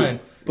that's cool. fine.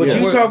 But Yeah.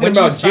 you're talking When you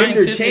about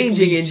gender scientifically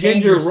changing and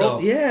change gender yourself.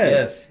 role. Yeah.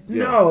 Yes.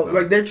 No, Yeah.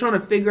 like they're trying to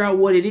figure out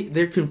what it is.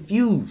 They're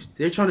confused.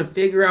 They're trying to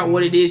figure out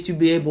what it is to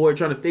be a boy,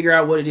 trying to figure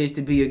out what it is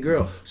to be a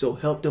girl. So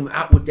help them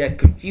out with that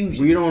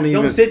confusion. We don't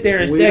even sit there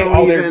and we say, don't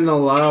 "Oh, they're even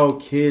allow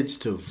kids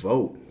to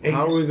vote."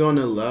 How are we going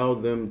to allow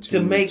them to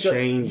make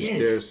change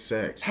their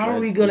sex? How are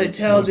we That going to makes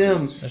tell no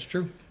them sense. That's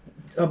true.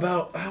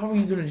 about? How are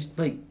we going to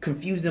like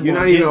confuse them? You're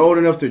on not even gender? old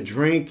enough to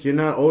drink. You're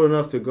not old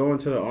enough to go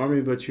into the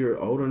army, but you're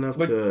old enough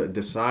to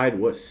decide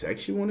what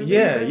sex you want to be.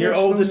 Yeah, That you're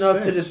makes old no enough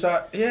to sense.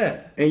 decide. Yeah.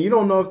 And you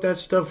don't know if that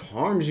stuff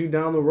harms you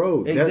down the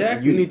road.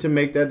 Exactly. You need to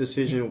make that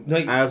decision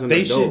Like, as an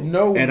they adult. should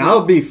know And what-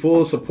 I'll be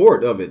full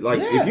support of it. Like,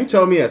 Yeah. if you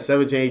tell me at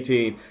 17,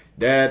 18,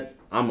 Dad,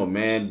 I'm a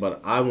man,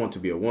 but I want to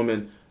be a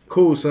woman.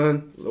 Cool,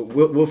 son.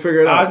 We'll figure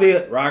it out. I'll be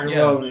rock and Yeah.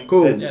 roll.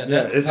 Cool.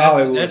 It's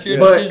Hollywood. That's your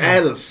But decision.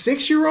 as a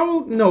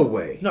 6-year-old, no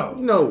way. No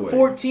way.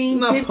 14, You're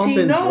not 15,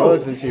 pumping no.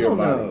 drugs into your Hell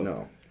body.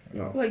 no.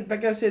 No.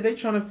 Like I said, they're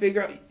trying to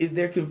figure out if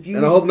they're confused.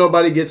 And I hope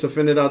nobody gets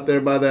offended out there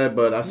by that.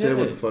 But I said Yeah.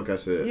 what the fuck I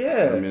said.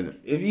 Yeah. In a minute.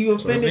 If you We're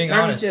offended, being turn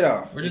honest. the shit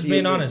off. We're just If you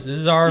being offended. honest. This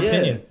is our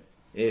opinion.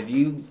 If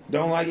you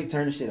don't like it,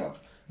 turn the shit off.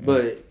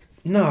 But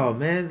no,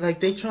 man,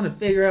 like they trying to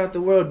figure out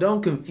the world.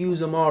 Don't confuse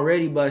them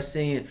already by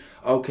saying,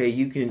 okay,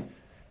 you can.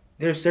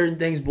 There's certain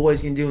things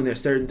boys can do, and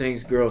there's certain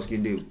things girls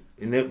can do,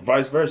 and then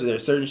vice versa.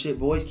 There's certain shit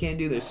boys can't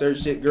do. There's certain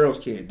shit girls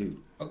can't do.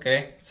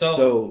 Okay, so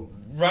So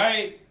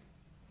right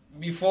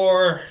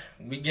before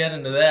we get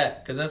into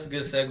that, because that's a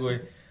good segue.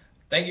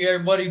 Thank you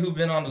everybody who've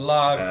been on the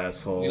live.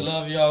 Asshole. We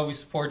love y'all. We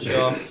support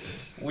y'all.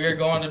 We are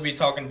going to be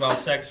talking about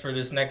sex for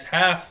this next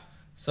half,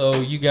 so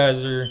you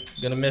guys are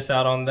gonna miss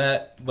out on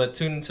that. But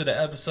tune into the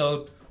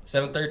episode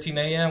 7:13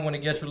 a.m. when it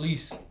gets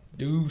released.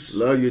 Deuce.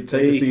 Love your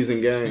take a Peace.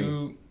 season game.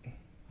 Shoot.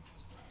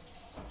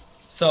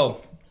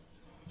 So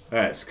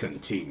Let's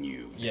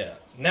continue. yeah.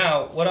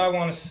 Now, what I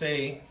want to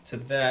say to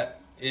that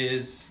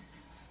is,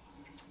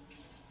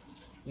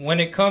 when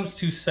it comes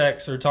to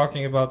sex or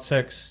talking about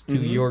sex to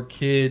your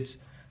kids,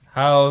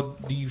 how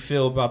do you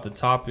feel about the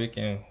topic,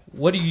 and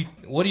what do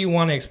you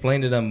want to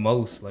explain to them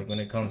most, like when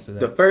it comes to that?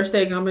 the first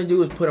thing I'm gonna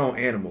do is put on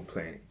Animal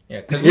Planet. Yeah,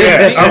 because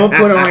Yeah, I'm gonna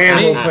put on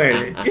Animal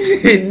Planet,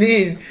 and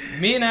then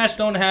me and Ash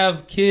don't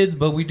have kids,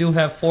 but we do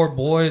have 4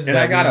 boys. and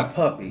that I got we, a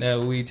puppy. that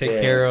we take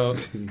Yeah. care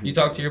of. You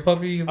talk to your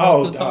puppy about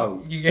Oh, the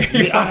talk? dog. You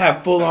get I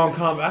have full on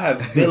I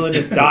have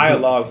villainous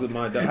dialogues with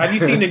my dog. Have you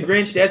seen The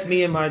Grinch? That's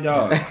me and my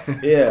dog.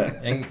 Yeah.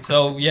 And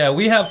so yeah,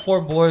 we have 4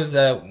 boys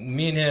that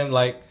me and him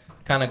like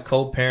kind of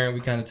co-parent. We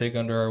kind of take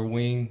under our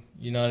wing.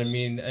 You know what I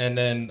mean? And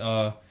then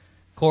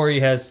Corey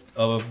has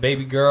a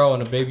baby girl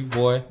and a baby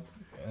boy.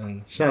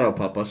 And Shout out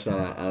Papa, shout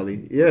out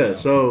Ali. Yeah,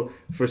 so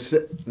for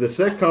the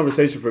sex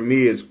conversation for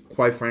me is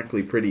quite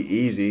frankly pretty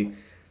easy.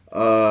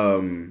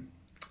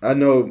 I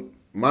know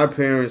my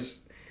parents,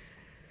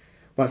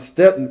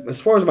 as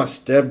far as my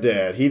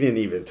stepdad, he didn't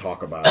even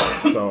talk about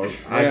it. So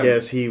I Yeah.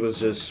 guess he was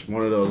just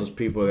one of those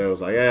people that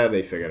was like,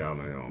 they figured it out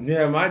on their own.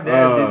 Yeah, my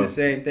dad did the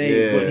same thing,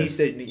 yeah. but he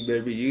said you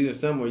better be using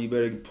somewhere. You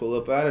better pull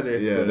up out of there.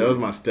 Yeah, that was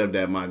my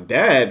stepdad. My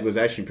dad was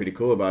actually pretty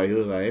cool about it. He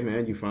was like, hey,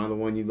 man, you find the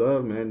one you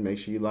love, man. Make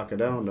sure you lock it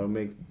down. Don't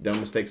make dumb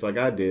mistakes like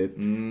I did.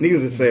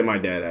 Needless to say, my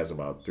dad has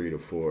about 3 to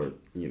 4,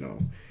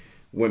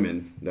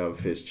 women of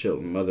his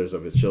children, mothers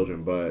of his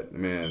children. But,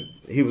 man,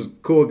 he was a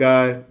cool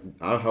guy.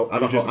 I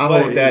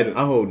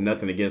hold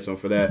nothing against him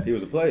for that. He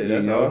was a player. You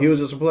That's know, all. he was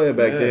just a player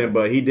back Yeah. then.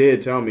 But he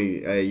did tell me,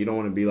 hey, you don't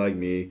want to be like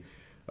me.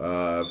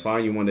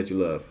 Find you one that you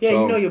love. Yeah,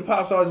 So, your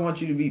pops always want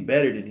you to be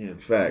better than him.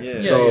 facts. Yeah.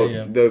 So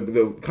Yeah.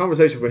 the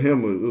conversation for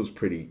him was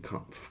pretty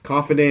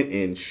confident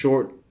and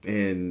short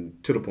and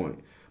to the point.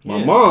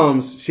 My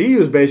mom's, she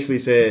was basically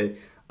said,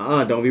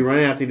 don't be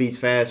running after these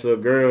fast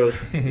little girls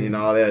and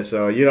all that.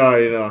 So you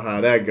already know how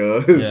that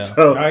goes. Yeah.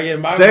 So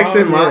My sex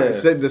mom,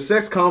 the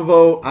sex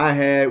convo I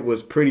had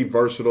was pretty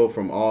versatile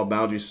from all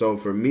boundaries. So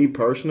for me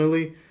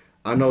personally,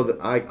 I know that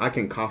I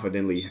can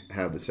confidently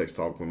have the sex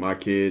talk with my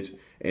kids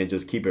and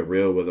just keep it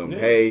real with them. Yeah.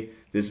 Hey,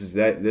 this is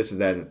that, and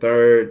the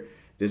third.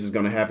 This is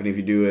gonna happen if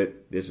you do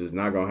it. This is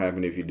not gonna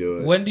happen if you do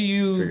it. when do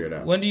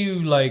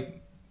you like?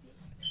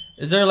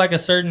 Is there like a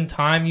certain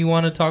time you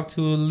want to talk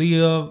to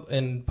Leah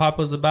and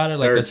Papa's about it?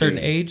 Like 13. a certain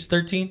age,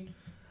 13?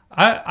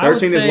 I 13 would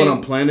say, is what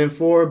I'm planning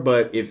for,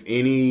 but if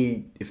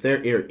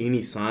there are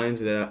any signs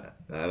that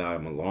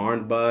I'm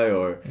alarmed by,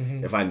 or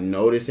if I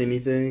notice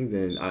anything,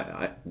 then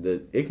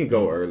it can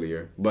go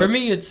earlier. But for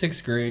me, it's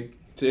 6th grade.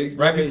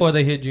 Right Before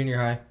they hit junior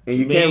high. And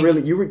you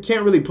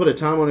can't really put a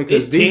time on it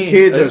because It's these 10.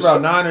 kids That's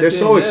about 9 or they're 10,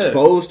 so yeah.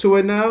 exposed to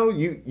it now.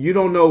 You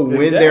don't know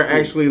when they're Exactly.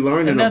 actually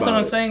learning And that's about what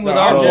I'm it. saying with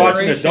I our was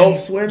generation. watching Adult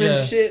Swim and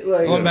shit.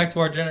 Like Going back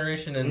to our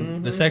generation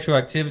and the sexual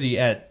activity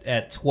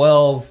at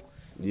 12,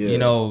 You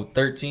know,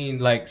 13.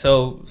 Like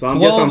so. So I'm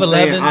 12, 11.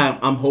 saying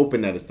I'm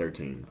hoping that it's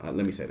 13. Let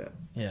me say that.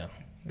 Yeah.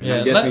 And Yeah,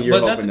 I'm guessing you're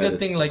but that's a hoping good that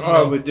thing. it's- Like, you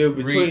know, but dude,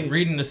 between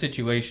reading the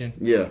situation.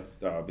 Yeah.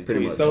 between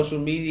Pretty much. social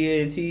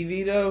media and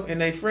TV though,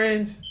 and they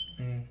friends,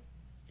 Mm.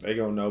 they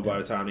gonna know by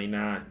the time they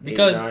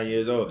 9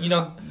 years old. You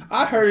know,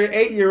 I heard an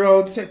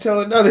 8-year-old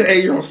tell another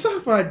 8-year-old,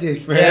 "Suck my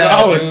dick, man." yeah,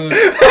 I was, dude,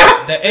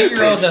 the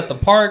 8-year-olds at the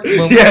park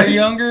when we were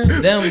younger,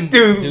 them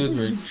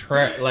dudes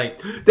were like.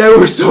 they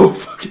were so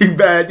fucking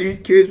bad. These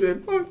kids,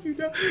 man, fuck you,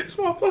 God. It's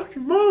my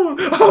fucking mom.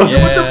 I was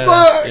like, what the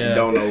fuck? Yeah.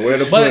 Don't know where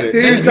to But put it.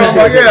 He's talking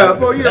about, yeah,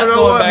 bro, you That's don't know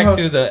going what. back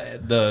to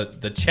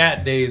the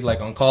chat days,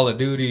 like on Call of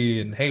Duty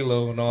and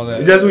Halo and all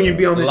that. That's when you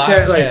be on the Live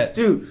chat, like, chat.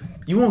 dude,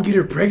 you won't get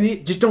her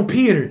pregnant, just don't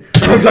pee in her.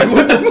 I was like,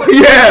 what the fuck?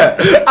 Yeah.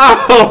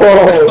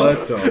 Oh.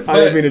 What the I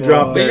didn't mean to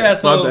drop But that. yeah,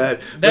 so My bad.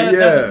 that, But yeah.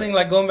 that's the thing.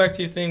 Like going back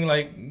to your thing,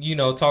 like you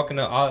know, talking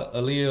to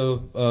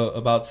Aaliyah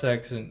about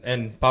sex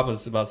and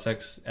Papa's about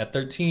sex at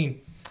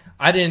 13.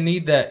 I didn't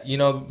need that, you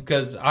know,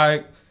 because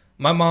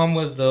my mom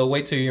was the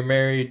wait till you're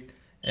married,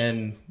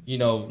 and you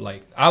know,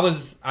 like I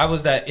was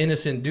that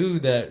innocent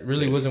dude that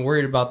really wasn't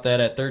worried about that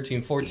at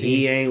 13, 14.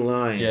 He ain't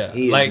lying. Yeah,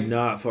 He like, is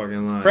not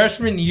fucking lying.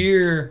 Freshman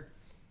year,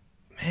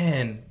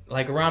 man,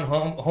 like around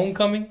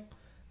homecoming,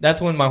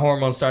 that's when my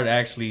hormones started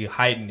actually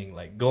heightening,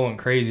 like going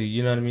crazy.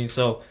 You know what I mean?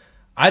 So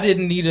I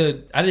didn't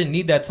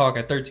need that talk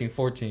at 13,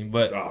 14,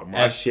 but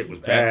my shit was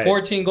bad. At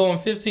 14 going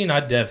 15, I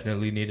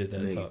definitely needed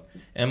that talk.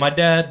 And my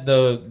dad,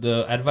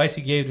 the advice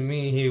he gave to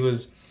me, he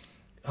was,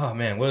 oh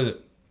man, what is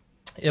it?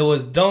 It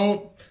was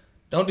don't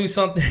do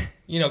something,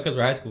 you know, because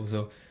we're high school,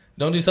 so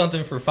don't do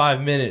something for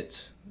 5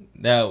 minutes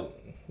that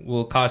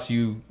will cost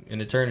you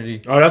an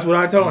eternity. Oh, that's what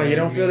I told him. You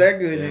don't Mhm. feel that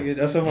good, Yeah. nigga.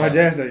 That's what my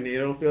dad said. You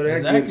don't feel that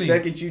Exactly. good. The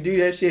second you do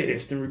that shit,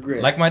 instant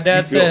regret. Like my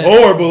dad you feel said,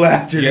 horrible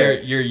after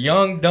that. you're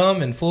young,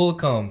 dumb, and full of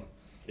cum.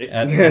 In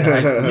high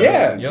school.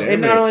 Yeah. Yep.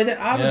 And not only that,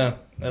 I Yeah, was...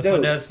 that's dude,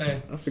 what dad's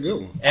saying. That's a good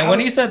one. And when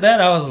he said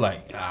that, I was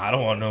like, I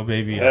don't want no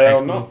baby in high Hell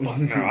school. no. Fuck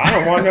no. I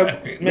don't want no...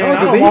 Man, No, I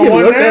because don't then want you get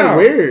one looked now. at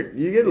weird.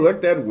 You get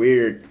looked at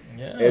weird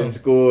Yeah. at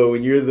school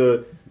when you're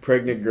the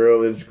pregnant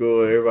girl in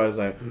school. Everybody's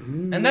like,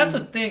 And that's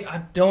the thing.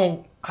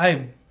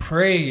 I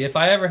pray if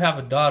I ever have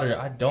a daughter,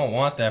 I don't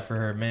want that for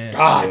her, man.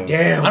 Ah, Yeah.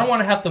 damn. I don't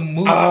want to have to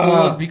move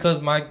schools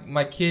because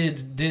my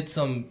kids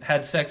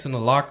had sex in the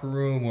locker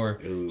room, or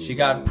she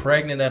got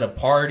pregnant at a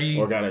party,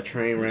 or got a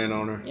train ran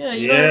on her. yeah,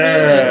 you know what I mean?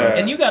 Yeah.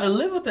 And you got to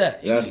live with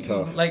that. That's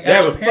tough. Like That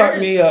as a would fuck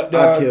parent, me up,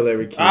 dog. I'd kill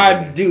every kid.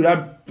 I'd kill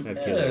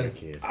I'd every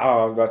kid. Oh,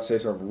 I was about to say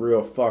something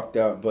real fucked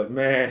up, but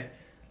man,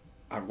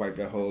 I'd wipe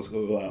that whole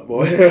school out,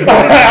 boy.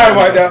 I'd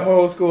wipe that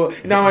whole school.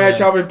 Now that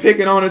y'all been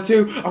picking on it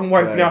too, I'm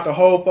wiping out the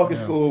whole fucking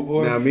school,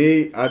 boy. Now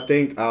me, I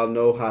think I'll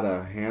know how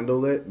to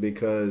handle it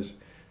because,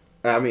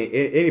 I mean,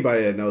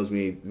 anybody that knows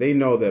me, they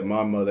know that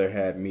my mother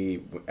had me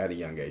at a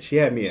young age. She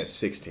had me at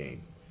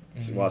 16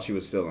 while she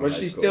was still in But high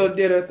she school. still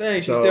did her thing.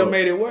 She So, still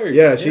made it work.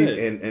 Yeah,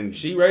 and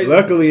she raised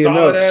luckily a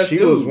solid enough, ass she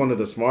dude. was one of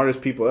the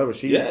smartest people ever.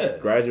 She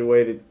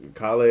graduated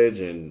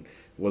college and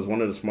was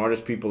one of the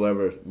smartest people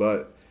ever.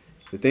 But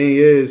the thing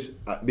is,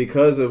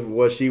 because of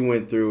what she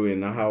went through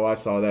and how I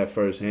saw that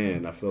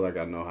firsthand, I feel like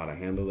I know how to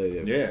handle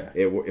it.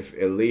 If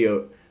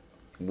Aaliyah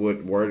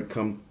would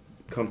come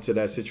to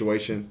that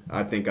situation,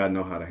 I think I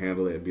know how to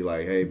handle it and be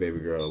like, hey, baby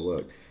girl,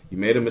 look, you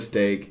made a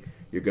mistake.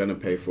 You're going to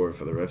pay for it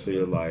for the rest of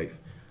your life.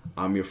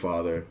 I'm your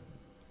father.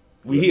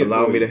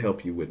 Allow me to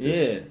help you with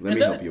this. Let me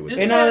help you with this.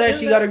 And none of that,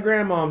 she got her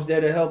grandmoms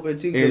there to help her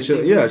too. And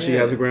she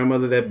has a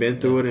grandmother that been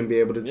through it and be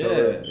able to tell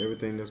her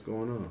everything that's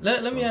going on.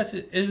 Let me ask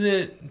you: is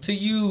it to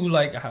you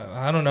like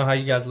I don't know how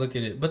you guys look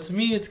at it, but to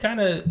me it's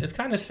kind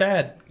of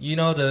sad, you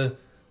know, to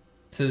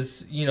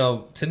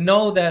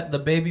know that the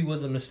baby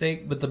was a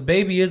mistake, but the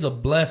baby is a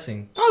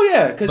blessing. Oh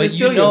yeah, because it's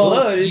still your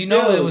blood.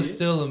 It was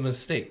still a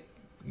mistake.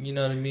 You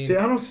know what I mean? See,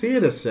 I don't see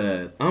it as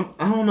sad. I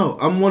don't know.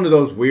 I'm one of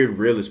those weird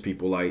realist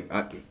people. Like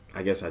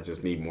I guess I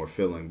just need more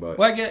feeling. But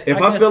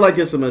if I feel like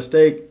it's a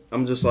mistake,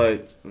 I'm just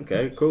like,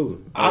 okay, cool.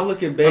 I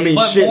look at baby. I mean,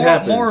 but shit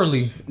happens.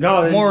 Morally,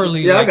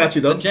 yeah, like, I got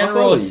you. Though. The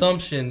general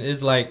assumption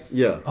is like,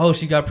 oh,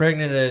 she got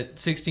pregnant at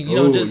 16. You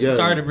know,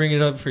 sorry to bring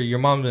it up for your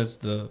mom as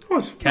the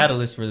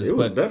catalyst for this, it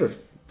was but better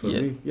for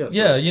me. Yes,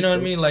 yeah, you know what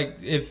I mean. Like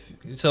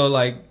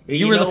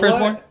you were the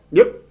firstborn.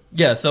 Yep.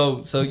 Yeah,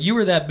 so you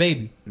were that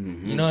baby.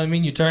 Mm-hmm. You know what I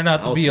mean? You turned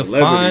out to be a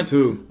fine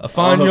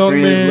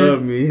young man.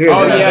 Love me.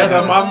 Oh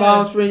yeah, my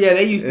mom's friend. Yeah,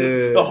 they used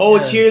to. The whole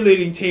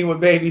cheerleading team would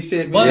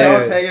babysit me. I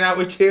was hanging out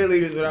with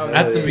cheerleaders when I was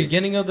at the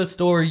beginning of the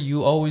story.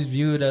 You always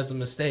view it as a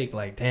mistake.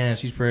 Like, damn,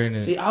 she's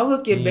pregnant. See, I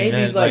look at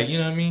babies like you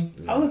know what I mean.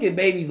 I look at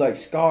babies like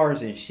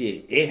scars and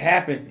shit. It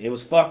happened. It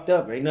was fucked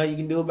up. Ain't nothing you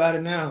can do about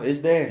it now. It's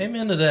there.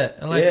 Amen to that.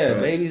 I like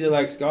that. Babies are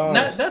like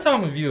scars. That's how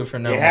I'm gonna view it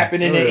from now. It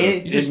happened in an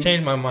instant. You just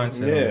changed my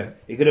mindset. Yeah,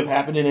 it could have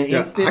happened in an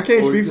instant. I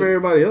can't speak for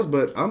everybody else,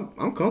 but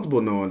I'm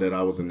comfortable knowing that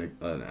I was in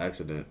an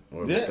accident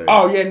or a mistake.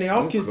 Oh yeah, I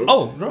was kissing.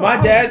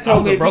 My dad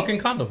told me a broken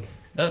condom.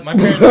 My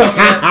parents tell me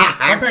that.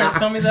 My parents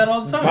tell me that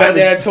all the time. My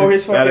dad tore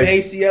his fucking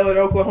ACL at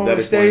Oklahoma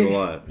State.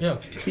 Yeah,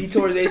 he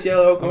tore his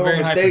ACL at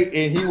Oklahoma State,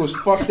 and he was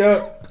fucked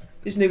up.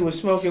 This nigga was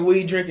smoking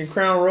weed, drinking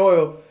Crown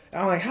Royal,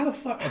 I'm like, how the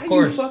fuck? How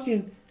course. you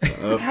fucking?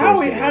 Of How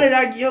course it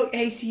did was. your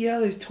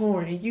ACL is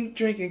torn and you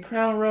drinking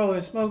Crown Royal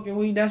and smoking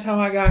weed? That's how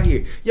I got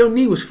here. Your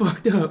knee was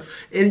fucked up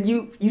and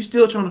you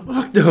still trying to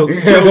fuck though.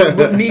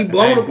 Your knee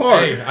blown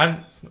apart. Hey,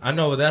 I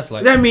know what that's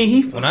like. That mean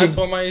he When I fucking.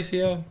 tore my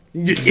ACL,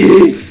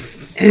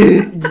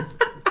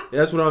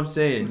 That's what I'm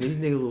saying. These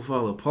niggas will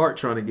fall apart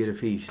trying to get a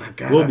piece.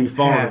 gotta We'll be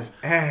falling. have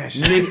Ash.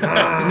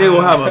 Nigga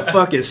will have a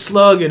fucking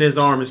slug in his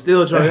arm and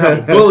still trying to have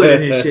a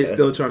bullet in his shit,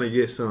 still trying to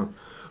get some.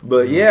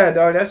 But yeah,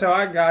 dog, that's how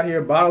I got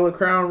here. Bottle of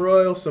Crown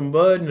Royal, some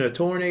bud, and a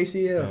torn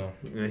ACL.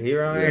 And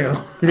here I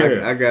am.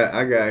 I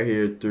got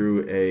here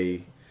through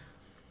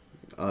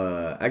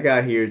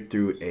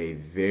a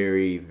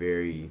very,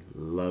 very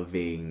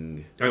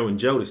loving Oh, and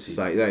Jodeci.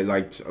 site.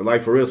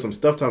 Like for real, some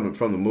stuff from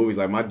the movies.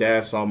 Like my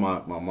dad saw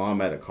my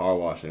mom at a car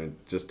wash and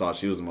just thought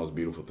she was the most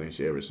beautiful thing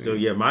she ever seen. So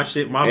yeah, my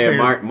and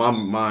parents.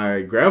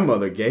 my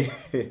grandmother gave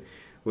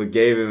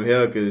him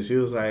hell because she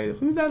was like,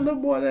 "Who's that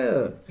little boy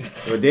there?"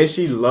 But then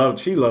she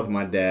loved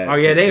my dad. Oh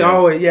yeah, to they death.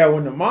 always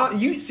when the mom.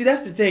 You see,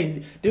 that's the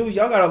thing, dude.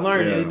 Y'all gotta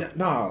learn. Yeah.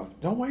 No,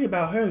 don't worry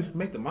about her.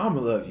 Make the mama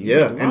love you.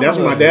 Yeah, Make the and that's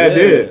mama what my love dad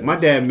you. did. My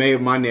dad made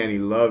my nanny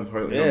love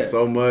him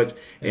so much,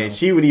 and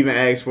she would even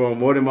ask for him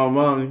more than my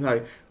mom. He's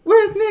like,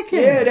 "Where's Nick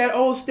at? Yeah, that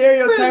old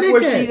stereotype Where's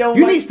where Nick she at? don't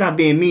You like. need to stop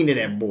being mean to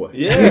that boy."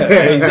 Yeah,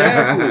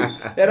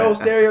 exactly. That old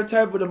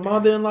stereotype with the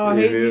mother-in-law You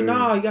hating feel you. me?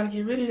 Nah, you gotta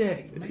get rid of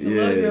that. Make her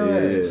Yeah, love your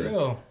ass. yeah.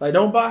 real. Like,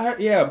 don't buy her.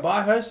 Yeah,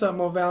 buy her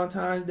something on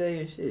Valentine's Day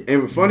and shit.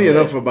 And funny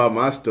enough about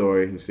my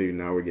story, you see,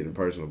 now we're getting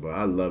personal, but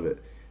I love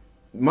it.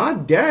 My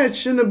dad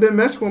shouldn't have been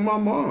messing with my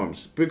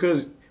mom's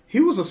because he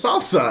was a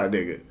South Side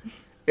nigga,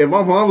 and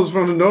my mom was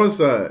from the North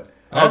Side.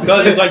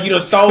 Because it's like you done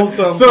sold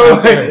something. So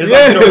out there. It's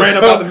like you done ran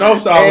up out the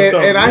north side or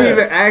something. and I yeah.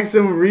 even asked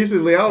him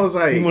recently. I was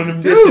like, He one of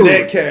them "Dude, this and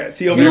that cats.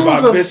 He over there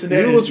about this and that.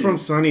 he and was shit. from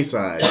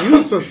Sunnyside. He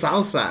was from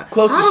South Side.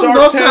 Close to How Shark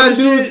North Town Side and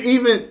dudes shit?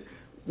 even?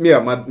 Yeah,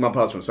 my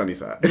pop's from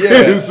Sunnyside.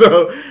 Yeah.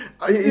 So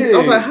I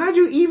was like,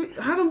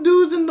 how them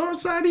dudes in North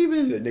Side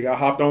even? Said, nigga, I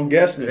hopped on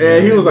guessing.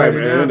 And he was like,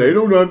 man, they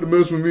don't know how to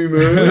mess with me,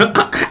 man.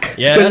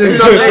 Yeah, Because it's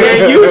that's, something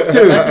they ain't used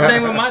to. that's the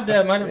same with my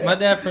dad. My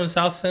dad from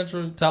South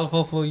Central,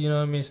 Talafofo, you know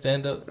what I mean?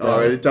 Stand up.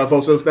 Already, top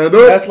folks up, stand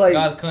up. That's like,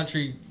 God's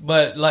country.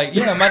 But, like,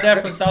 yeah, my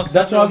dad from South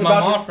That's what I Central, was my about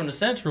to mom s- from the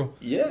Central.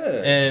 yeah.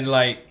 And,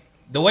 like,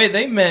 the way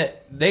they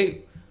met,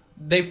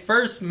 they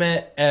first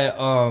met at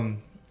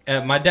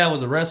my dad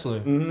was a wrestler,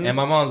 and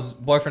my mom's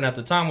boyfriend at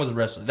the time was a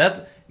wrestler.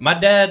 That's my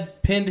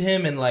dad pinned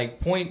him in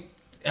like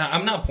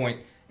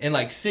in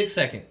like 6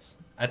 seconds.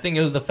 I think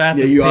it was the Yeah,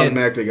 fastest. you pin.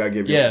 automatically got to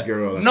give your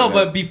girl. No, after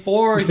but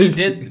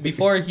that.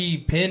 before he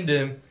pinned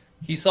him,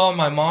 he saw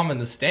my mom in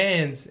the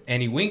stands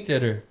and he winked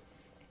at her.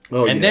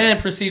 Oh, And then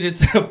proceeded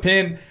to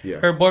pin Yeah.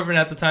 her boyfriend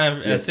at the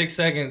time Yeah. at 6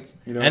 seconds.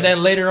 You know- And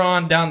then later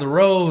on down the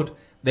road,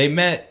 they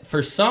met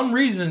for some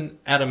reason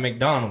at a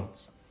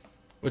McDonald's.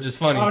 Which is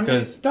funny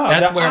because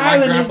that's where my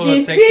grandpa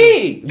takes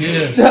big.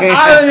 him. The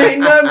island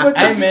ain't nothing but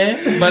Hey this.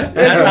 man, but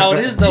that's how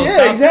it is though.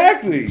 Yeah,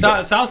 exactly.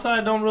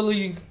 Southside don't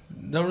really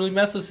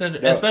mess with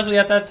Central, Yeah. especially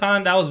at that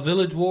time. That was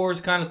Village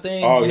Wars kind of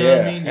thing. Oh you know yeah,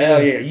 what I mean?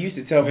 hell yeah! You used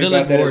to tell me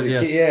Village about that Wars, as a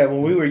yes. kid. Yeah,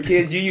 when we were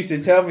kids, you used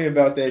to tell me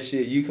about that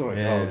shit. You come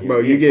Yeah. talk, Bro,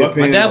 you get fuck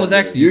pinned. My dad was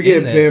actually you get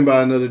in that. pinned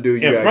by another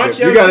dude. In You front gotta,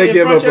 your- you gotta in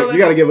give front up. your- You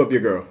gotta give up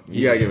your girl.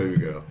 You Yeah. gotta give up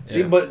your girl. See,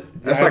 Yeah. but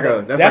That's like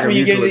a that's when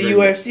you get to the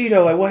mutual agreement. UFC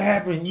though. Like, what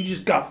happened? You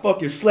just got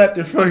fucking slept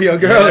in front of your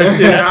girl and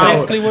shit. That's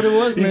basically what it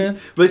was, man.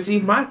 But see,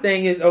 my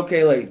thing is,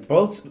 okay, like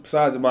both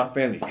sides of my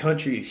family,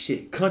 country is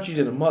shit. Country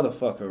to the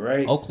motherfucker,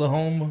 right?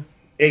 Oklahoma.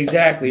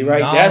 Exactly,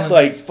 right? Knowledge. That's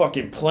like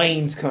fucking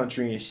plains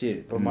country and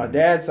shit. But my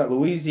dad's like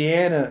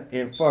Louisiana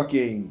and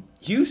fucking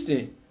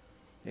Houston.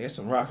 There's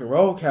some rock and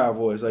roll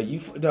cowboys. Like,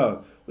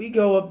 dog, we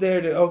go up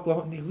there to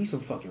Oklahoma. Nigga, we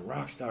some fucking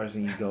rock stars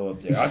when you go up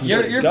there. I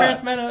swear Your to God.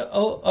 parents met at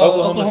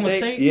Oklahoma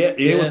State? Yeah,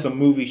 it was some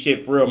movie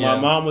shit for real. Yeah. My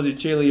mom was a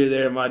cheerleader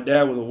there. My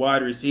dad was a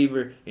wide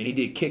receiver, and he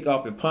did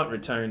kickoff and punt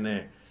return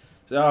there.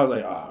 So I was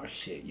like, oh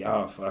shit,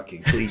 y'all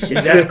fucking cliche.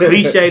 That's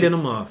cliche than a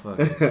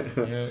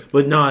motherfucker. Yeah.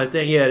 But no, I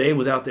think they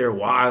was out there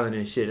wilding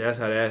and shit. That's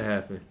how that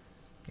happened.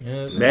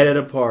 Yeah. Met at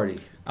a party.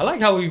 I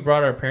like how we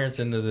brought our parents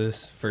into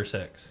this for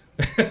sex.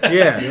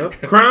 Yeah,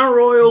 Crown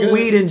Royal, Good.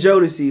 weed, and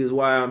Jodeci is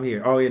why I'm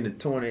here. Oh, in the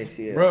torn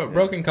ACL.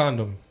 Broken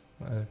condom.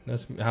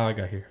 That's how I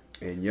got here.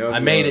 And young I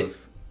made love.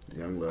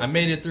 Young love. I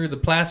made it through the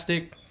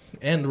plastic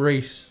and the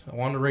race. I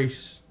won the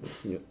race.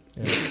 Yep.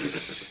 Yeah.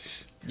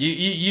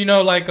 You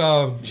know, like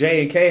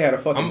J and K had a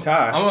fucking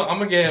tie. I'm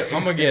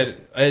gonna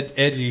get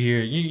edgy here.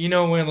 You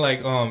know when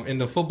like in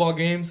the football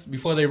games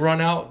before they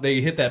run out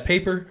they hit that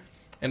paper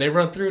and they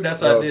run through.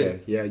 That's what I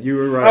did. Yeah, you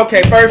were right.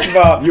 Okay, first of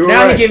all, You were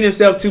now right. he giving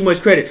himself too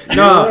much credit.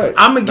 No, right.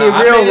 I'm gonna get Nah,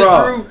 I real made it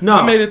raw. through- No,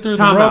 I made it through the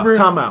time rubber, out,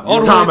 time out,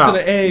 all the time way out. to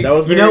the egg. That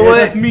was You very know good. what?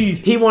 That's me.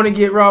 He want to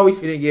get raw. We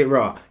finna get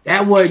raw.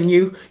 That wasn't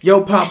you.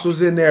 Your pops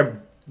was in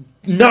there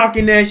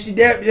knocking that shit.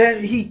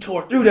 That he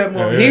tore through that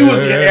motherfucker. He was.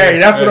 Hey,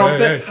 that's what I'm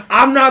saying.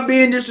 I'm not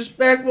being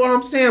disrespectful.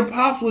 I'm saying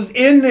Pops was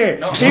in there.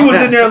 No. He was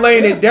in there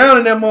laying it down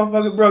in that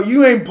motherfucker, bro.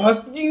 You ain't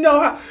busted. You know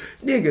how,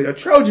 nigga? A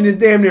Trojan is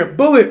damn near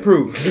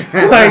bulletproof.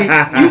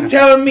 Like you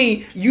telling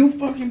me you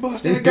fucking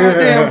busted that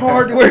goddamn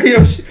hard to wear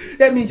your shit?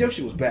 That means your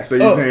shit was back. So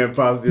you saying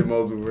Pops did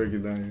most of the work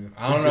down here?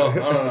 I don't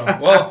know.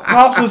 Well,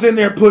 Pops was in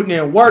there putting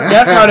in work.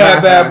 That's how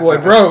that bad boy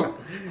broke.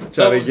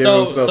 Try to give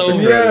himself the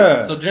credit.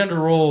 Yeah. So gender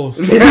roles.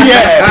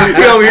 Yeah,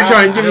 he over here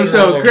trying to give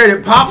himself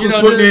credit. Pops was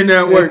putting in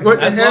that work. What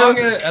the hell?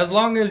 As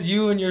long as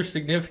you and your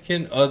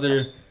significant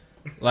other,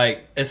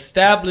 like,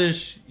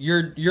 establish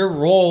your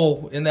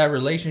role in that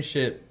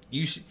relationship,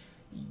 you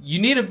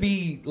need to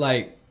be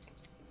like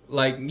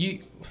you.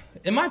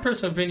 In my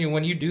personal opinion,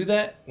 when you do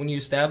that, when you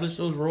establish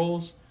those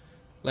roles,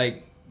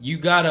 like, you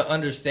gotta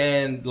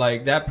understand,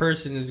 like, that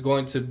person is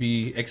going to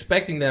be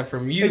expecting that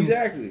from you.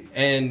 Exactly.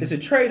 And it's a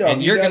trade-off.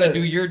 And you're gonna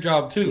do your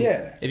job too.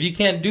 Yeah. If you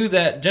can't do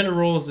that, gender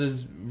roles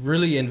is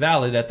really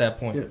invalid at that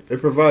point. Yeah, it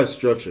provides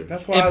structure.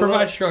 That's why it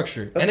provides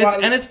structure,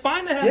 and it's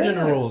fine to have Yeah.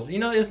 gender roles. You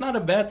know, it's not a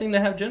bad thing to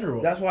have gender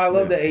roles. That's why I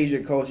love the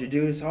Asian culture,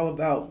 dude. It's all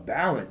about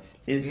balance.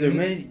 It's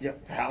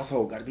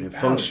household got to be And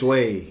balanced. feng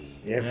shui.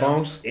 Yeah,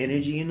 feng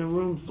energy in the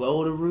room,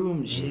 flow of the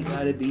room. Shit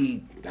got to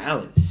be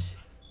balanced.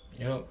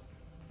 Yep.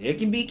 It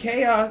can be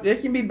chaos. There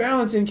can be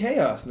balance in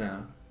chaos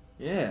now.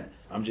 Yeah,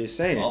 I'm just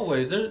saying.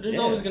 Always, there's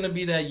always gonna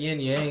be that yin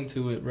yang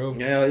to it, bro.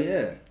 Hell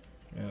yeah.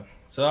 Yeah.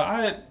 So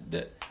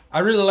I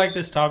really like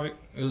this topic.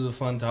 It was a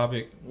fun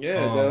topic.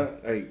 Yeah, dog.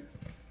 Like,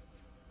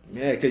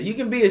 yeah, because you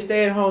can be a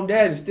stay-at-home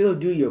dad and still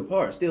do your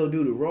part, still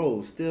do the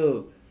role,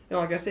 still. You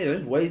know, like I said,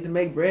 there's ways to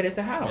make bread at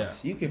the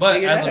house. Yeah. You can, but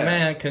figure as that a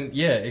man, out.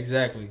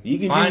 exactly. You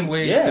can find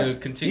ways to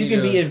continue. You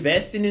can be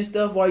investing in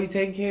stuff while you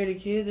taking care of the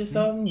kids or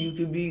something. You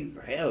could be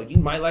you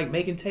might like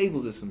making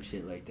tables or some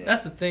shit like that.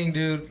 That's the thing,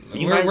 dude.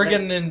 You We're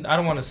getting in. I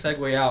don't want to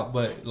segue out,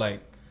 but like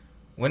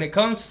when it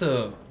comes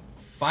to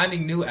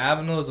finding new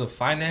avenues of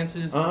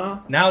finances,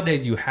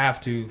 nowadays you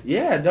have to.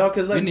 Yeah, dog.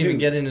 Because like, we didn't even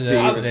get into to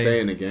that even today. stay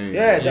in the game.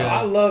 Yeah, dog,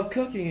 I love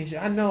cooking and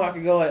shit. I know I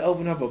could go like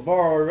open up a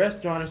bar or a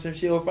restaurant or some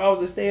shit. Or if I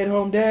was a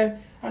stay-at-home dad,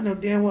 I know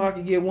damn well I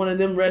could get one of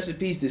them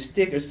recipes to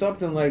stick or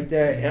something like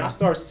that, and I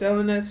start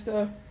selling that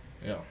stuff.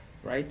 Yeah.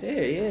 Right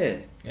there, yeah.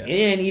 It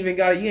ain't even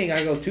you ain't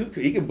gotta go too.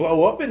 You can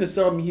blow up into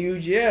something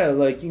huge, yeah.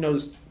 Like, you know,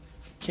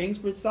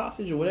 Kingsford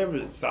sausage or whatever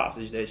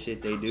sausage that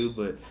shit they do.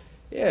 But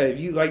yeah, if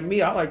you like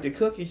me, I like to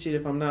cook and shit.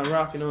 If I'm not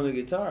rocking on the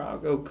guitar, I'll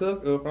go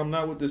cook. Or if I'm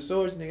not with the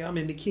swords, nigga, I'm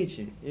in the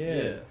kitchen.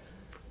 Yeah.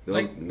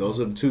 Those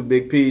are the two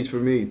big P's for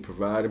me: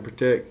 provide and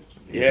protect.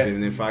 Yeah,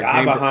 and if I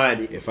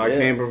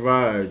can't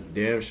provide,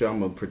 damn sure I'm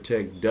gonna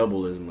protect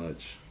double as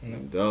much.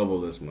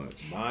 Double as much.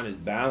 Mine is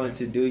balance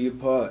and do your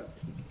part.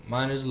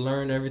 Mine is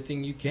learn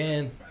everything you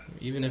can,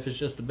 even if it's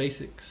just the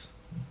basics.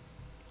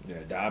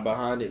 Yeah, die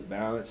behind it,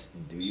 balance,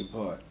 and do your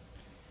part.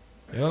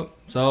 Yep.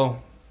 So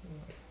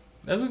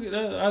that's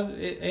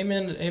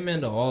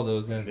amen to all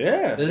those, man.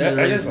 Yeah,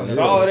 that is a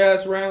solid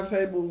ass round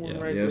table one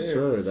right there. Yes,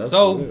 sir. That's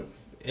so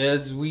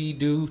as we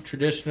do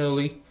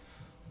traditionally,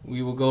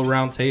 we will go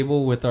round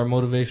table with our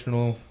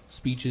motivational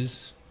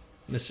speeches.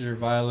 Mr.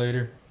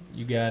 Violator,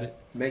 you got it.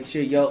 Make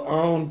sure your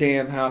own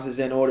damn house is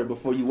in order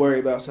before you worry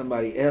about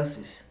somebody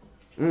else's.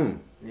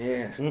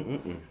 Yeah.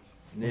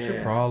 What's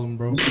your problem,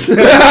 bro?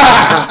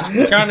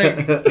 you trying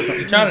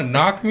to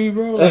knock me,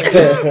 bro? Like,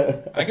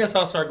 I guess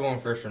I'll start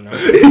going first from now.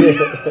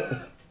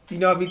 You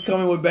know I be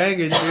coming with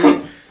bangers,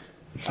 dude.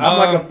 I'm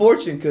like a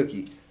fortune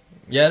cookie.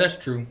 Yeah, that's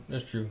true.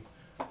 That's true.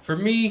 For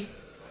me,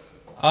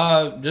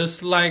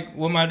 just like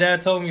what my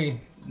dad told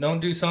me, don't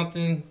do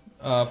something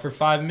for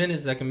 5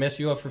 minutes that can mess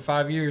you up for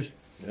 5 years.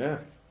 Yeah.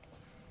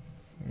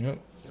 Yep.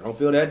 I don't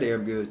feel that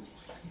damn good.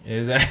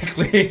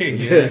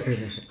 Exactly. Yeah.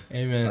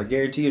 Amen. I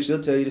guarantee you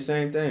she'll tell you the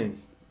same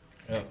thing.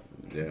 Yep.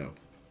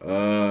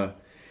 Yeah.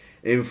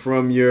 And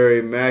from your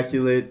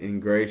immaculate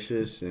and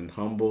gracious and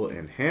humble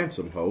and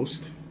handsome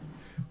host,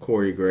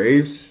 Corey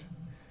Graves,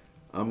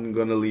 I'm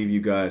going to leave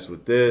you guys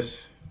with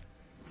this.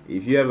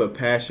 If you have a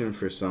passion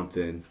for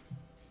something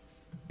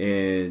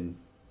and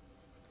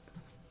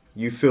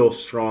you feel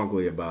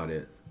strongly about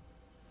it,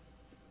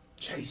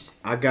 chase.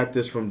 I got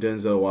this from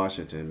Denzel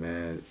Washington,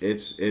 man.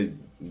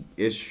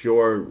 It's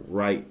your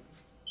right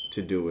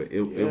to do it.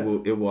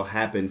 It will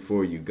happen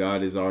for you.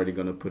 God is already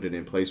going to put it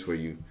in place for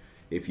you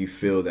if you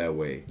feel that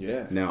way.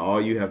 Yeah. Now all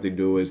you have to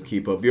do is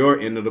keep up your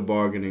end of the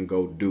bargain and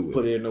go do it.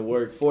 Put in the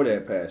work for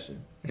that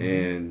passion.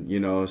 And you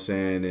know what I'm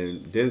saying,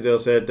 and Denzel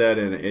said that,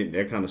 and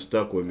that kind of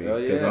stuck with me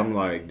because I'm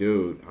like,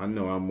 dude, I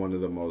know I'm one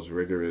of the most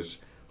rigorous,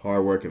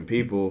 hardworking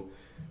people.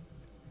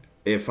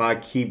 If I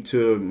keep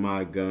to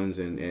my guns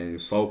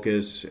and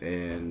focus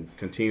and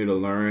continue to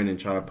learn and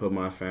try to put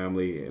my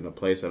family in a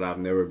place that I've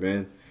never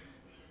been,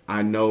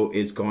 I know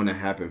it's going to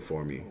happen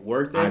for me.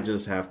 I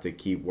just have to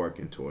keep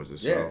working towards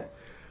it. Yeah. So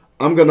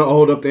I'm going to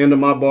hold up the end of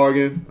my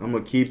bargain. I'm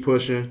going to keep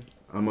pushing.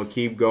 I'm going to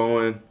keep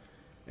going.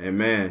 And,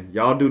 man,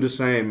 y'all do the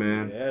same,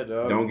 man. Yeah,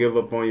 dog. Don't give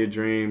up on your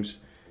dreams.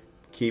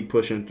 Keep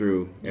pushing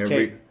through.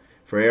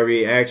 For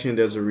every action,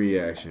 there's a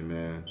reaction,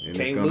 man. And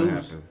it's going to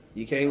happen.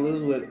 You can't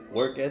lose with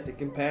work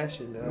ethic and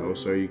passion, though. No,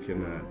 sir, you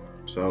cannot.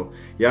 So,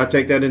 y'all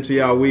take that into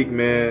y'all week,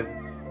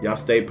 man. Y'all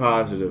stay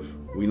positive.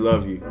 We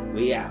love you.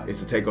 We out.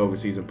 It's the Takeover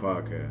Season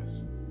Podcast.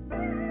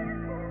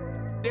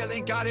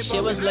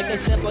 Shit was looking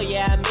simple,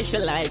 yeah, I miss you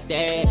like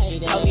that.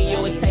 Told me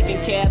you was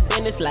taking care of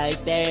business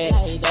like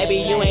that.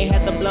 Baby, you ain't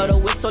had to blow the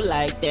whistle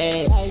like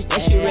that.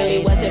 And she really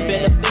wasn't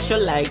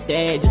beneficial like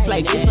that. Just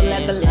like this,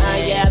 at the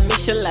line, yeah, I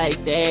miss you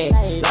like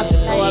that. Lost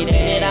it for a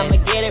minute, I'ma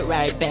get it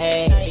right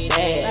back.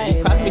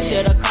 You crossed me,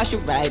 should've cost you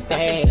right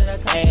back.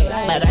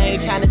 But I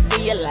ain't tryna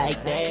see you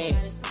like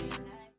that.